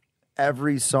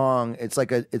song, it's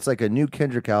like a new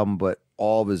Kendrick album, but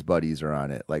all of his buddies are on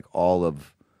it. Like all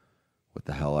of, what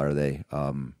the hell are they?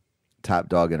 Top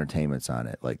Dog Entertainment's on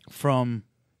it. Like from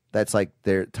that's like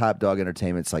their Top Dog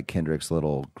Entertainment's like Kendrick's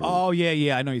little group. Oh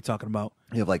yeah, I know what you're talking about.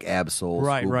 You have like Absol,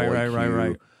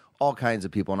 right, all kinds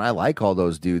of people, and I like all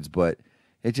those dudes, but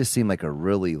it just seemed like a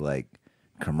really like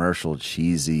commercial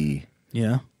cheesy.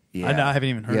 Yeah. I haven't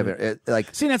even heard it.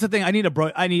 Like, see, that's the thing. I need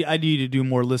to do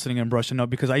more listening and brushing up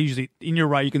because I usually, and you're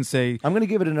right, you can say I'm going to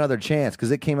give it another chance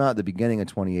because it came out at the beginning of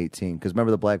 2018. Because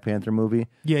remember the Black Panther movie?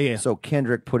 Yeah. So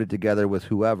Kendrick put it together with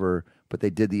whoever, but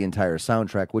they did the entire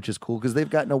soundtrack, which is cool because they've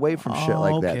gotten away from shit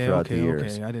like that throughout the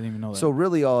years. Okay, I didn't even know that. So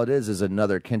really, all it is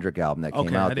another Kendrick album that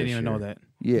came out. I didn't even know that.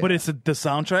 Yeah, but it's the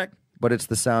soundtrack. But it's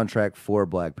the soundtrack for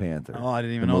Black Panther. Oh, I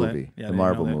didn't even know that. Yeah, the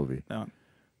Marvel movie.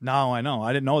 No, I know.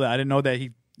 I didn't know that. I didn't know that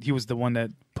he was the one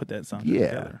that put that soundtrack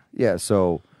together. Yeah.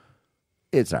 So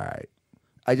it's all right.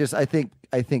 I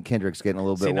think Kendrick's getting a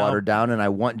little bit watered down, and I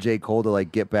want J. Cole to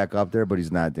like get back up there, but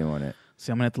he's not doing it.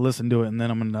 See, I'm gonna have to listen to it, and then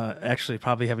I'm gonna actually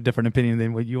probably have a different opinion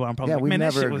than what you are. I'm probably we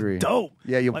never agree. Was dope.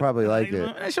 Yeah, you'll probably like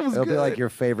it. That shit was It'll good. be like your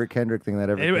favorite Kendrick thing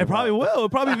that ever. It probably will. It'll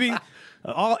probably be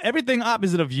everything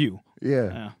opposite of you.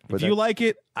 Yeah. If you like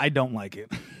it, I don't like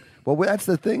it. Well, that's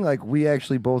the thing. Like, we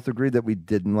actually both agreed that we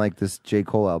didn't like this J.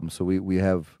 Cole album, so we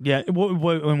have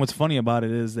and what's funny about it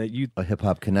is that you a hip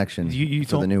hop connection you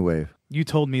for the new wave. you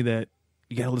told me that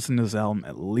you got to listen to this album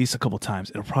at least a couple times.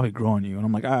 It'll probably grow on you. And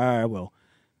I'm like, all right, I will.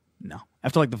 No.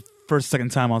 After like the first,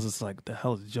 second time, I was just like, what the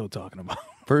hell is Joe talking about?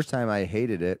 First time I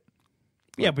hated it.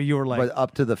 Yeah, but you were like... But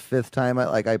up to the fifth time,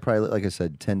 I probably, like I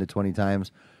said, 10 to 20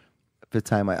 times. Fifth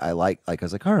time, I was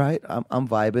like, all right, I'm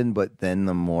vibing. But then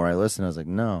the more I listened, I was like,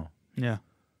 no. Yeah.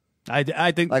 I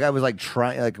think... Like I was like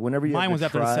trying, like whenever you mine was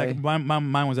after the second.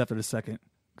 Mine was after the second.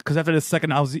 Because after the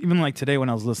second, I was even like today when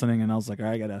I was listening, and I was like, all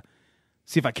right, I got to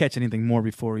see if I catch anything more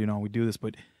before, we do this.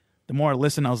 But the more I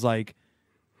listened, I was like...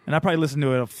 And I probably listened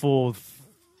to it a full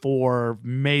 4,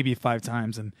 maybe 5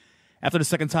 times. And after the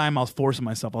second time, I was forcing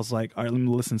myself. I was like, all right, let me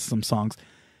listen to some songs.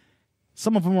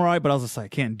 Some of them were all right, but I was just like, I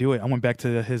can't do it. I went back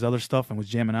to his other stuff and was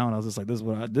jamming out. And I was just like,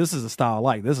 this is the style I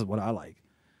like. This is what I like.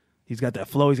 He's got that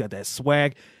flow. He's got that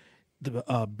swag.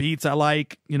 The beats I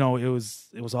like. It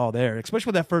was all there,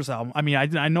 especially with that first album. I mean,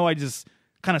 I know I just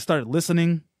kind of started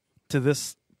listening to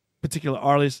this particular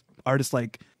artist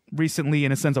like recently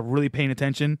in a sense of really paying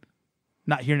attention.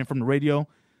 Not hearing it from the radio,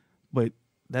 but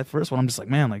that first one, I'm just like,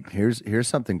 man, like... Here's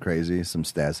something crazy, some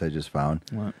stats I just found.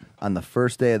 What? On the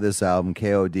first day of this album,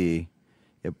 KOD,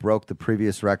 it broke the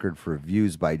previous record for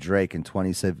views by Drake in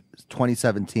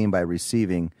 2017 by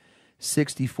receiving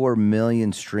 64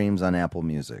 million streams on Apple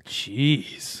Music.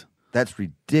 Jeez. That's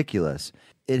ridiculous.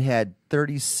 It had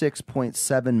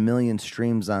 36.7 million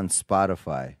streams on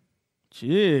Spotify.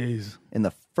 Jeez. In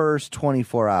the first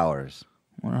 24 hours.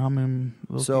 Wonder how many...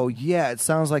 So, yeah, it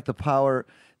sounds like the power...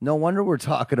 No wonder we're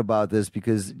talking about this,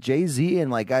 because Jay-Z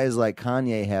and like guys like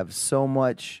Kanye have so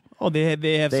much... Oh, they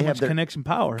have so much connection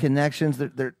power. Connections.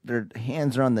 Their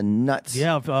hands are on the nuts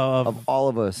of all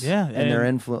of us. Yeah. And their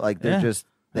influence... Like, they're just...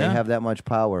 They have that much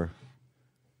power.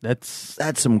 That's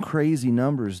some crazy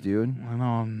numbers, dude. I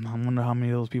know. I wonder how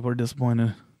many of those people are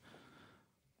disappointed.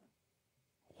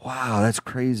 Wow, that's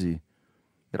crazy.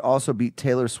 It also beat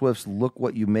Taylor Swift's Look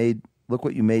What You Made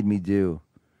Me Do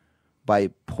by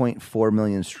 0.4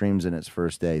 million streams in its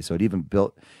first day. So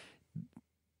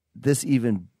this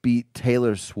even beat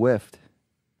Taylor Swift.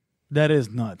 That is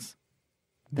nuts.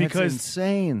 That's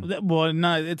insane.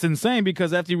 It's insane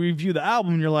because after you review the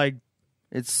album, you're like,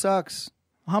 it sucks.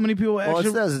 How many people actually...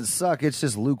 Well, it doesn't suck. It's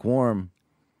just lukewarm.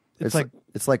 It's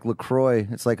like LaCroix.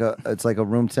 It's like a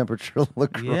room temperature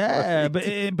LaCroix. Yeah, but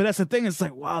that's the thing. It's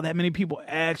like, wow, that many people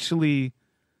actually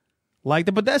liked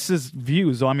it. But that's just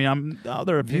views. So I mean,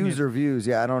 other opinions. Views are views.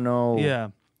 Yeah, I don't know. Yeah,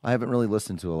 I haven't really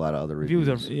listened to a lot of other reviews.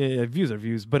 Views are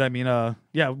views. But I mean,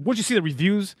 once you see the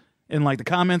reviews and like the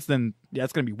comments, then yeah,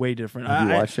 it's gonna be way different. Have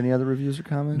you watched any other reviews or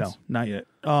comments? No, not yet.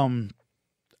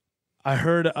 I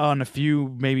heard on a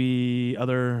few maybe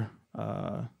other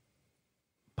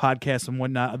podcasts and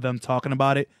whatnot of them talking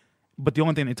about it, but the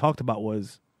only thing they talked about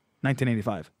was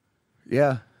 1985.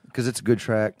 Yeah, because it's a good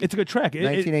track. It's a good track.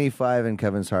 1985 and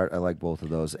Kevin's Heart, I like both of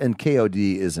those. And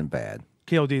KOD isn't bad.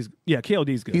 KOD's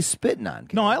good. He's spitting on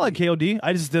KOD. No, I like KOD.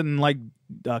 I just didn't like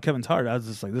Kevin's Heart. I was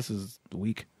just like, this is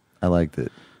weak. I liked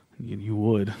it. You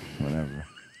would. Whatever.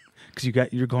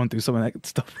 Because you're going through some of that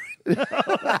stuff.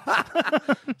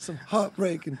 Some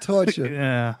heartbreak and torture.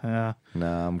 Yeah.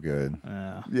 Nah, I'm good.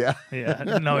 Yeah.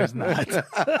 No, he's not.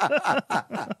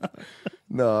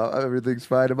 No, everything's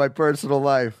fine in my personal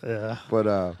life. Yeah. But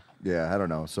I don't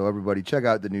know. So everybody, check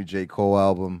out the new J.Cole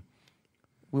album.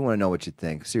 We want to know what you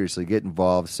think. Seriously, get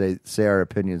involved. Say our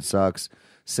opinion sucks.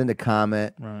 Send a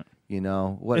comment. Right.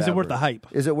 Whatever. Is it worth the hype?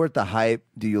 Is it worth the hype?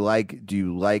 Do you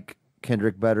like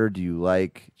Kendrick better? Do you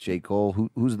like J. Cole?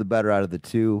 Who's the better out of the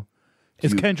two?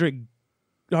 Is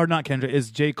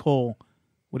J. Cole,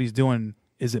 what he's doing,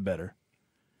 is it better?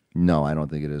 No, I don't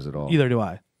think it is at all. Either do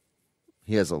I.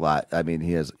 He has a lot. I mean,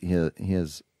 he has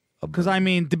because I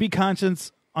mean, to be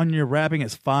conscious on your rapping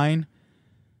is fine,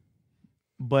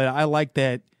 but I like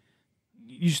that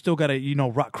you still gotta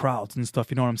rock crowds and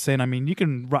stuff. You know what I'm saying? I mean, you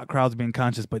can rock crowds being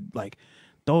conscious, but like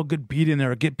throw a good beat in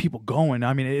there or get people going.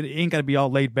 I mean, it ain't gotta be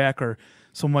all laid back or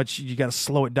so much. You gotta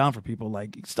slow it down for people.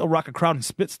 Like, you still rock a crowd and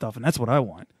spit stuff, and that's what I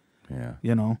want.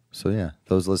 Yeah. So yeah,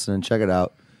 those listening, check it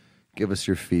out. Give us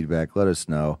your feedback. Let us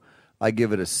know. I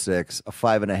give it a 6, a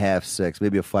 5.5, 6,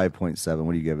 maybe a 5.7.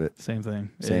 What do you give it? Same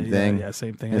thing. Same thing? Yeah,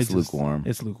 same thing. It's lukewarm.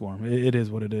 It's lukewarm. It is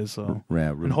what it is. So,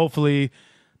 yeah, and hopefully,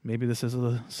 maybe this is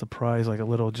a surprise, like a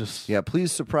little just. Yeah,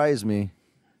 please surprise me.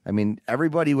 I mean,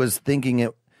 everybody was thinking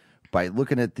it by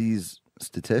looking at these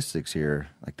statistics here.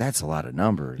 Like, that's a lot of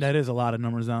numbers. That is a lot of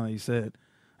numbers now that you said.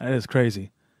 That is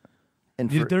crazy. And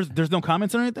there's no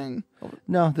comments or anything?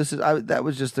 No, that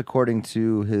was just according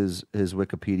to his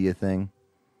Wikipedia thing.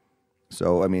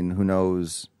 So, I mean, who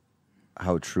knows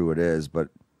how true it is, but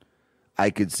I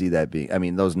could see that being, I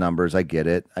mean, those numbers, I get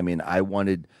it. I mean, I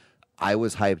I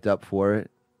was hyped up for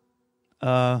it.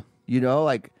 You know,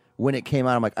 like when it came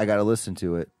out, I'm like, I got to listen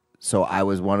to it. So I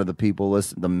was one of the people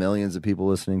the millions of people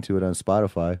listening to it on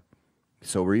Spotify.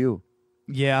 So were you.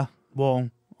 Yeah. Well,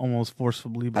 almost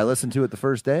forcefully. But I listened to it the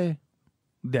first day.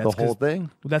 The whole thing.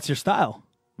 Well, that's your style.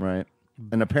 Right.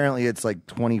 And apparently it's like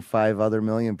 25 other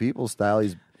million people's style.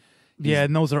 He's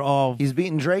and those are all. He's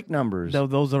beating Drake numbers.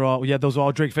 Those are all. Yeah, those are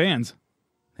all Drake fans.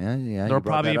 Yeah. They're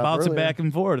probably bouncing back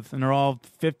and forth, and they're all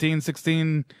 15,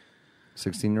 16.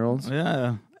 16-year-olds?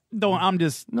 Yeah. I'm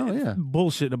just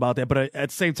bullshitting about that. But at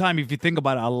the same time, if you think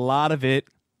about it, a lot of it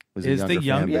is the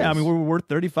young. Yeah, I mean, we're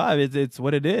 35. It's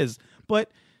what it is.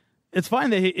 But it's fine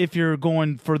that if you're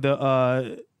going for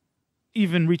the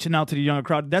even reaching out to the younger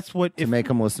crowd, that's what to make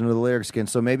them listen to the lyrics again.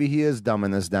 So maybe he is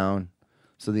dumbing this down,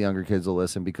 so the younger kids will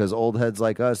listen, because old heads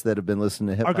like us that have been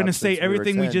listening to hip hop are going to say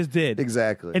everything we just did.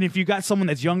 Exactly. And if you got someone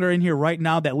that's younger in here right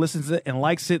now that listens to it and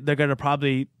likes it, they're going to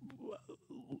probably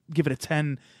give it a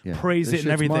 10, praise it and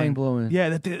everything. Mind-blowing.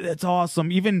 Yeah, that's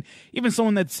awesome. Even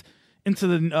someone that's into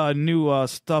the new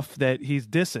stuff that he's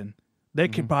dissing, they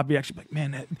could probably actually be like,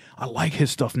 man, I like his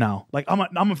stuff now. Like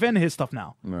I'm a fan of his stuff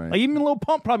now. Right. Like even Lil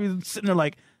Pump probably sitting there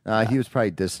like. He was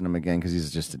probably dissing him again because he's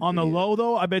just on the low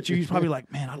though. I bet you he's probably like,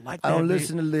 man, I like that. I don't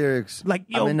listen to lyrics. Like,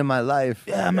 yo, I'm into my life.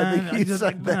 Yeah, man. I just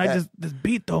like, man, this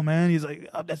beat though, man. He's like,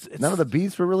 none of the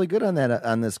beats were really good on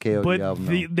this KOD album.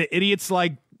 But the idiots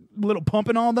like Little Pump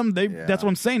and all of them, that's what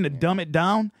I'm saying. To dumb it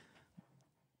down,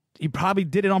 he probably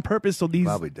did it on purpose. So these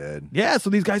probably did. Yeah. So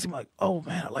these guys seem like, oh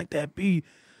man, I like that beat.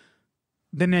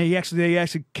 Then they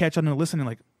actually catch on and listen and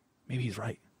like, maybe he's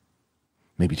right.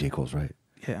 Maybe J. Cole's right.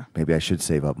 Yeah. Maybe I should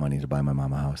save up money to buy my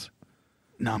mom a house.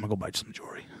 No, I'm gonna go buy some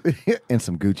jewelry and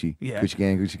some Gucci. Yeah. Gucci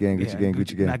gang, Gucci gang, Gucci gang,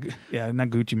 Gucci gang. Not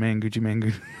Gucci man, Gucci man.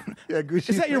 Yeah,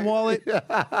 Gucci. Is that your wallet?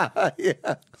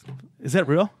 Yeah. Is that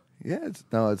real? Yeah.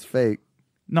 It's fake.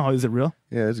 No, is it real?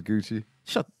 Yeah, it's Gucci.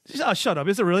 Shut up.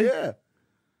 Is it really? Yeah.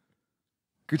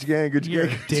 Gucci gang, Gucci You're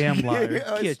gang. a damn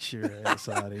liar. Get your ass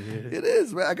out of here. It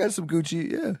is, man. I got some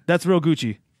Gucci. Yeah. That's real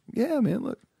Gucci. Yeah, man.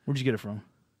 Look. Where'd you get it from?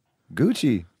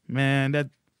 Gucci. Man,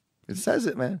 it says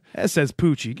it, man. That says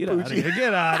Poochie. Get out of here.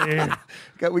 Get out of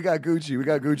here. We got Gucci. We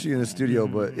got Gucci in the studio.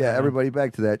 But yeah, everybody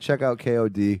back to that. Check out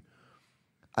KOD.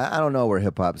 I don't know where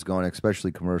hip hop's going,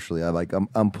 especially commercially.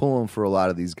 I'm pulling for a lot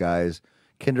of these guys.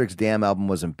 Kendrick's Damn album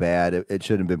wasn't bad. It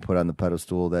shouldn't have been put on the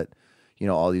pedestal that,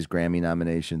 all these Grammy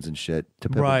nominations and shit. To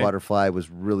Pimp a Butterfly was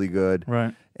really good.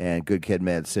 Right. And Good Kid,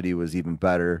 Mad City was even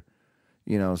better.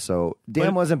 So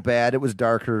Damn wasn't bad. It was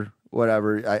darker.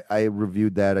 Whatever. I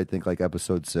reviewed that, I think, like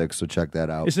episode 6, so check that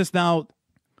out. It's just now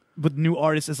with new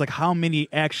artists, it's like how many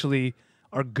actually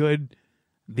are good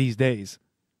these days?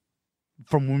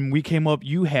 From when we came up,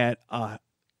 you had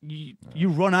you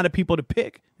run out of people to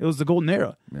pick. It was the golden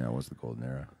era. Yeah, it was the golden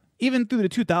era. Even through the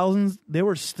 2000s, there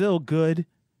were still good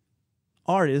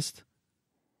artists.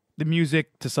 The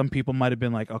music to some people might have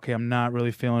been like, okay, I'm not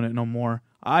really feeling it no more.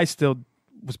 I still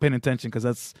was paying attention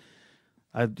because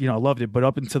I loved it. But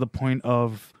up until the point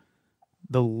of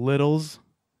the Littles,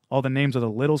 all the names of the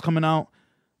Littles coming out,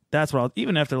 that's what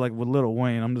even after like with Lil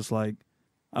Wayne, I'm just like,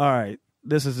 all right,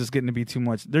 this is just getting to be too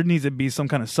much. There needs to be some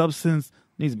kind of substance,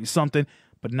 needs to be something.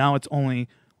 But now it's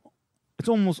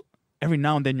almost every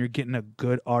now and then you're getting a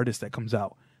good artist that comes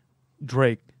out.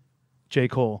 Drake, J.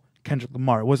 Cole, Kendrick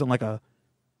Lamar. It wasn't like a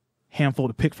handful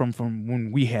to pick from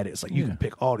when we had it. It's like you can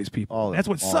pick all these people. That's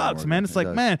what sucks, man. It's like,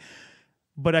 man.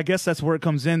 But I guess that's where it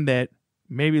comes in that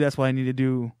maybe that's why I need to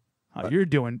do how you're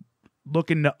doing.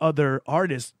 Look into other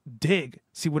artists, dig,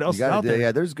 see what else is out there.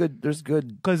 Yeah, there's good.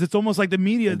 Because it's almost like the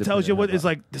media tells you what it's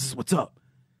like. This is what's up.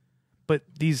 But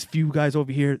these few guys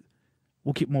over here,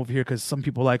 we'll keep them over here because some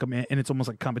people like them, and it's almost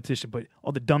like competition. But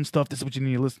all the dumb stuff, this is what you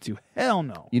need to listen to. Hell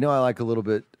no. I like a little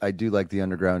bit. I do like the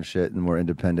underground shit and more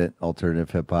independent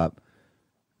alternative hip hop.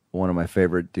 One of my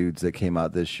favorite dudes that came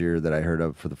out this year that I heard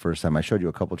of for the first time. I showed you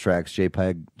a couple tracks.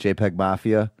 JPEG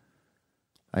Mafia.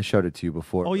 I showed it to you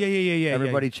before. Oh yeah.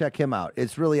 Everybody check him out.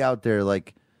 It's really out there.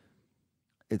 Like,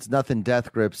 it's nothing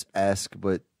Death Grips-esque,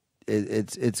 but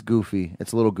it's goofy.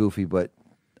 It's a little goofy, but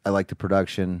I like the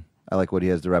production. I like what he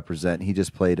has to represent. He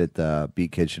just played at the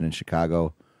Beat Kitchen in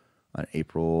Chicago on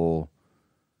April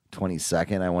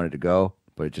 22nd. I wanted to go,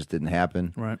 but it just didn't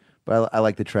happen. Right. But I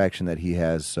like the traction that he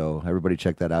has, so everybody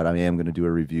check that out. I am going to do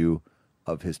a review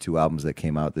of his 2 albums that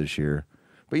came out this year.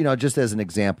 But, just as an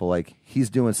example, like, he's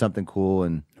doing something cool,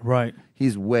 and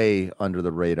he's way under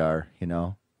the radar,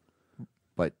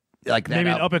 But, like, that maybe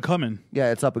up and coming.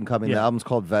 Yeah, it's up and coming. Yeah. The album's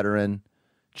called Veteran.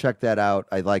 Check that out.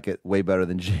 I like it way better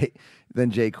than J.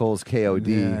 Cole's KOD.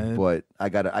 Yeah. But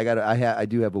I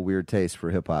do have a weird taste for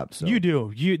hip hop. So you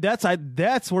do.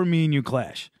 That's where me and you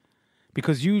clash.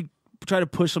 because you try to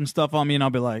push some stuff on me, and I'll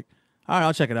be like, all right,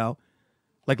 I'll check it out.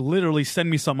 Like, literally send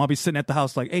me something. I'll be sitting at the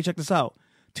house like, hey, check this out.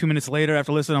 2 minutes later,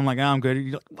 after listening, I'm like, I'm good.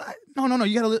 You're like, what? No,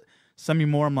 you gotta send me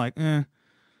more. I'm like,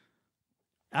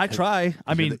 I try.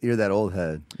 I mean, you're that old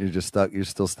head. You're just stuck. You're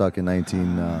still stuck in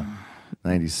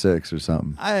 1996 or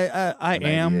something.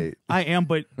 I am.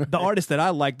 But the artists that I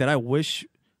like, that I wish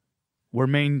were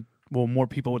more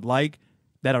people would like,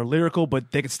 that are lyrical,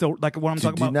 but they could still like what I'm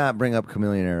talking about. Do not bring up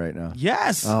Chamillionaire right now.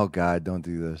 Yes. Oh God, don't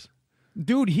do this,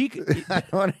 dude. He can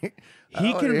rock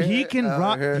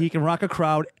a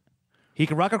crowd. He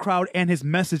can rock a crowd, and his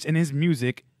message and his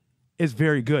music is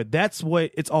very good. That's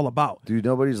what it's all about. Dude,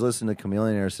 nobody's listened to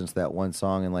Chamillionaire since that one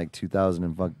song in like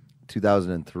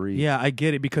 2003. Yeah, I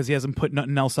get it, because he hasn't put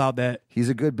nothing else out that... He's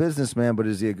a good businessman, but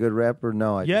is he a good rapper?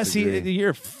 No, I disagree.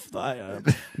 You're...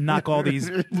 knock all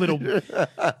these little...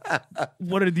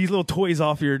 What are these little toys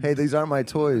off your... Hey, these aren't my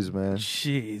toys, man.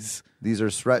 Jeez. These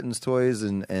are Stretton's toys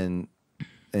and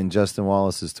Justin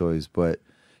Wallace's toys. But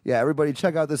yeah, everybody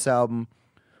check out this album.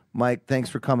 Mike, thanks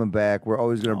for coming back. We're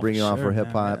always going to bring you on for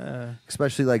hip-hop,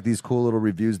 especially like these cool little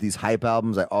reviews, these hype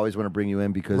albums. I always want to bring you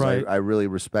in because I really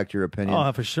respect your opinion. Oh,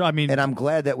 for sure. I mean, and I'm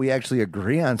glad that we actually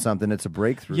agree on something. It's a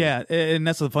breakthrough. Yeah, and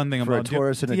that's the fun thing about a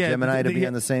Taurus and a Gemini to be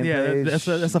on the same page.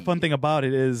 That's the fun thing about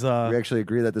it is... we actually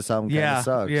agree that this album kind of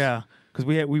sucks. Yeah, because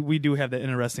we do have that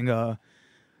interesting...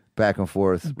 back and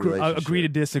forth agree to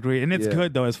disagree. And it's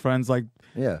good, though, as friends. Like,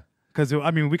 yeah. Because,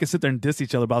 I mean, we can sit there and diss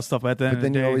each other about stuff at the end of the day.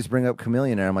 But then you always bring up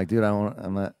Chamillionaire. I'm like, dude,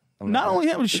 I'm not only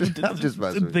him,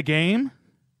 the game.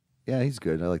 Yeah, he's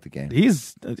good. I like the game.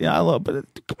 I love,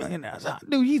 but Chamillionaire,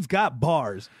 dude, he's got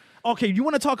bars. Okay, you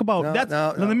want to talk about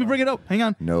let me bring it up. Hang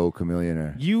on. No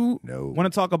Chamillionaire. You want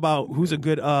to talk about who's a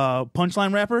good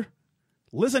punchline rapper?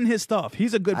 Listen to his stuff.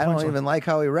 He's a good punchline. I don't even like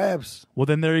how he raps. Well,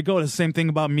 then there you go. It's the same thing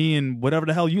about me and whatever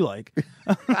the hell you like.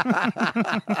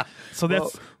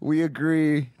 So we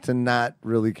agree to not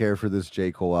really care for this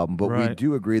J. Cole album, but we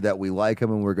do agree that we like him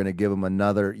and we're going to give him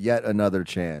yet another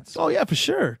chance. Oh, yeah, for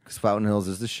sure. Because Fountain Hills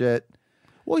is the shit.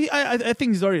 Well, I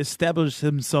think he's already established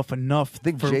himself enough. I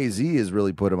think Jay-Z has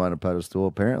really put him on a pedestal,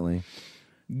 apparently.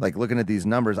 Like, looking at these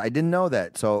numbers, I didn't know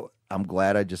that, so I'm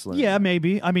glad I just learned. Yeah,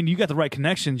 maybe. I mean, you got the right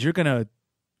connections. You're going to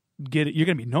get it. You're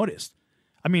going to be noticed.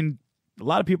 I mean, a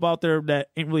lot of people out there that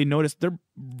ain't really noticed, they're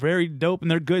very dope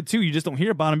and they're good too. You just don't hear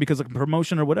about them because of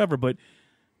promotion or whatever. But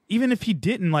even if he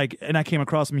didn't, like, and I came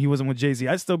across him, he wasn't with Jay-Z,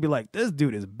 I'd still be like, this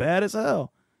dude is bad as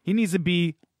hell. He needs to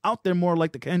be out there more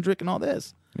like the Kendrick and all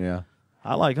this. Yeah.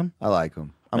 I like him.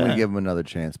 I'm going to give him another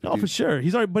chance. Oh, for sure.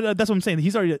 He's already, but that's what I'm saying.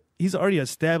 He's already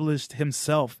established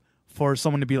himself for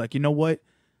someone to be like, you know what?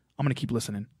 I'm going to keep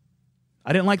listening.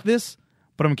 I didn't like this,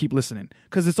 but I'm going to keep listening.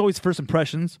 Because it's always first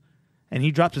impressions. And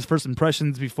he dropped his first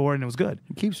impressions before, and it was good.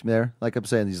 He keeps me there. Like I'm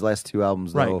saying, these last two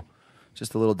albums, though,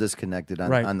 just a little disconnected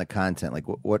on the content. Like,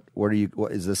 what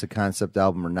is this a concept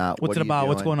album or not? What's it about?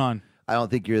 What's going on? I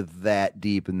don't think you're that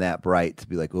deep and that bright to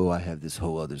be like, oh, I have this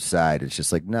whole other side. It's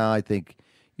just like, no, I think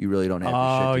you really don't have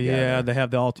your shit together. Oh, yeah, they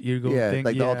have the alter ego thing.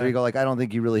 Like the alter ego. Like, I don't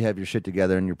think you really have your shit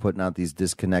together, and you're putting out these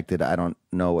disconnected, I don't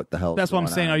know what the hell. That's what I'm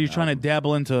saying. Are you trying to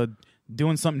dabble into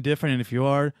doing something different? And if you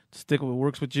are, stick with what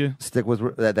works with you. Stick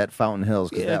with that Fountain Hills,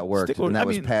 because that worked. And that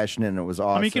was passionate, and it was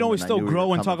awesome. I mean, you can always still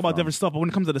grow and talk about different stuff, but when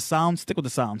it comes to the sound, stick with the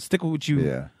sound. Stick with what you...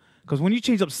 Yeah. Because when you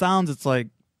change up sounds, it's like...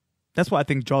 That's what I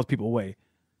think draws people away,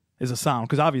 is a sound.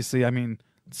 Because obviously, I mean,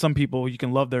 some people, you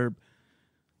can love their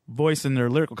voice and their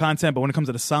lyrical content, but when it comes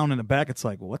to the sound in the back, it's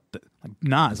like, what the... Like,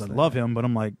 Nas, I love him, but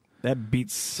I'm like, that beat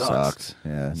sucks.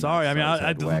 Yeah. Sorry, I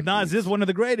mean, Nas is one of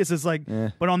the greatest. It's like,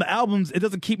 but on the albums, it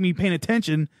doesn't keep me paying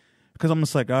attention because I'm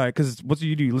just like, all right, because what do?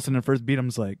 You listen to the first beat, I'm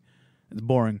just like, it's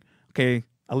boring. Okay,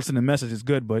 I listen to the message, it's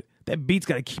good, but that beat's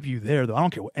got to keep you there, though. I don't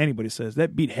care what anybody says.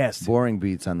 That beat has to. Boring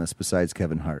beats on this besides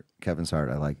Kevin's Heart.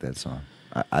 I like that song.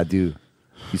 I do.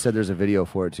 You said there's a video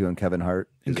for it, too, on Kevin Hart.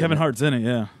 And Kevin Hart's in it,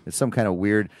 yeah. It's some kind of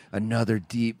weird, another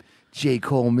deep... J.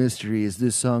 Cole mystery. Is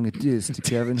this song a diss to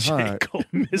Kevin Hart? J. Cole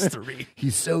mystery.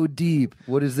 He's so deep.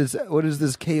 What is this? What does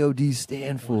this KOD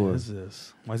stand for? What is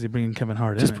this? Why is he bringing Kevin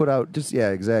Hart in? Just put out.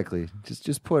 Exactly.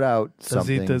 Just put out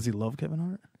something. Does he love Kevin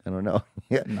Hart? I don't know.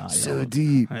 Yeah. Nah, so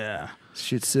deep. Yeah.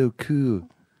 Shit's so cool.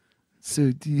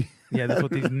 So deep. Yeah, that's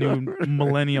what these new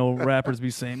millennial rappers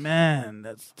be saying. Man,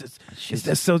 that's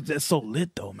so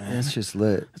lit though, man. It's just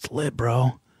lit. It's lit,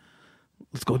 bro.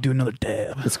 Let's go do another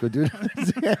dab. Let's go do another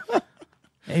dab.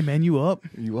 Hey, man, you up?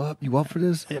 You up? You up for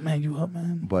this? Yeah, man, you up,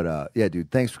 man? But, yeah, dude,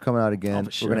 thanks for coming out again. Oh,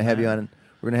 for sure, we're going to have you on.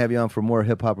 We're gonna have you on for more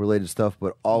hip hop related stuff,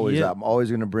 but always, I'm always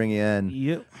gonna bring you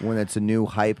in when it's a new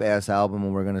hype ass album,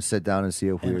 and we're gonna sit down and see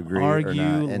if we agree or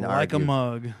not, and like argue a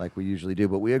mug, like we usually do.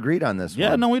 But we agreed on this. Yeah,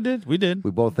 one. no, we did.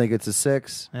 We both think it's a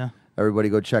 6. Yeah. Everybody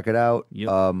go check it out. Yep.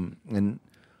 And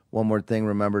one more thing,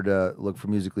 remember to look for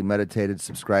Musically Meditated.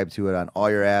 Subscribe to it on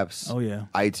all your apps. Oh yeah.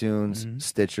 iTunes,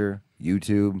 Stitcher,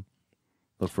 YouTube.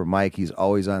 Look for Mike. He's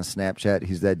always on Snapchat.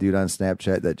 He's that dude on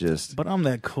Snapchat that just... But I'm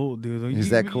that cool dude. He's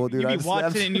that cool dude on Snapchat. You be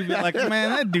watching it and you be like, man,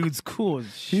 that dude's cool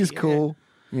as shit. He's cool,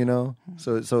 you know?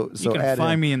 So you can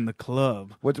find me in the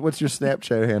club. What's your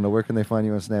Snapchat handle? Where can they find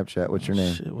you on Snapchat? What's your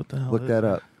name? Shit, what the hell Look that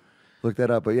up. Look that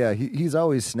up. But yeah, he's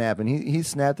always snapping. He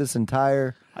snapped this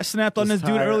entire... I snapped on this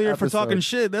dude earlier for talking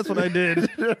shit. That's what I did.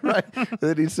 Right. And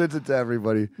then he sends it to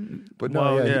everybody. But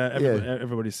no,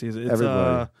 everybody sees it. It's,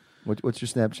 everybody. What's your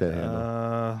Snapchat handle?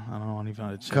 I don't even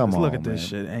know. Come on, look at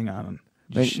this man. shit. Hang on.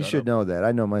 Man, you should know that.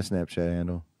 I know my Snapchat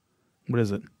handle. What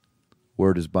is it?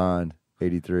 Word is Bond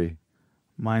 83.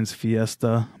 Mine's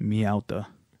Fiesta Miauta.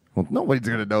 Well, nobody's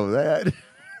gonna know that.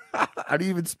 How do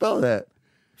you even spell that?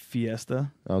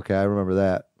 Fiesta. Okay, I remember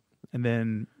that. And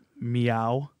then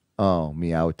Meow. Oh,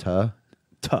 Miauta.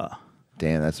 Ta.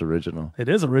 Damn, that's original. It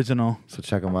is original. So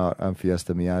check them out on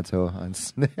Fiesta Miato on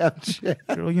Snapchat.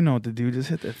 Girl, you know what to do. Just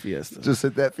hit that Fiesta. Just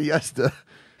hit that Fiesta.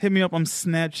 Hit me up on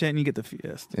Snapchat and you get the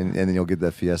Fiesta. And then you'll get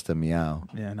that Fiesta Meow.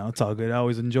 Yeah, no, it's all good. I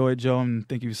always enjoy it, Joe, and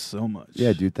thank you so much.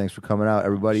 Yeah, dude, thanks for coming out.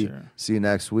 Everybody, Sure. See you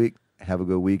next week. Have a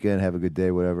good weekend. Have a good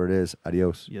day, whatever it is.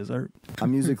 Adios. Yes, sir.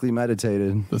 I'm musically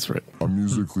meditated. That's right. I'm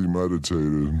musically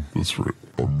meditated. That's right.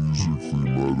 I'm musically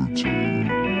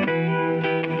meditated.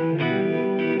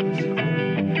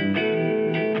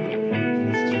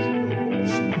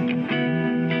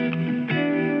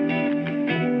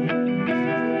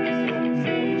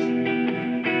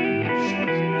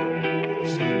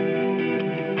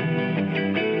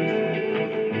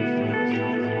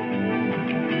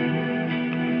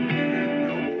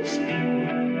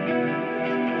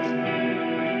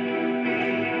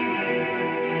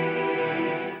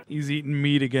 He's eating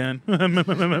meat again.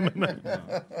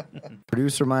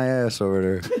 Producer my ass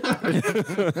over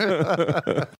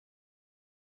there.